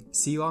listening.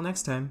 See you all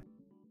next time.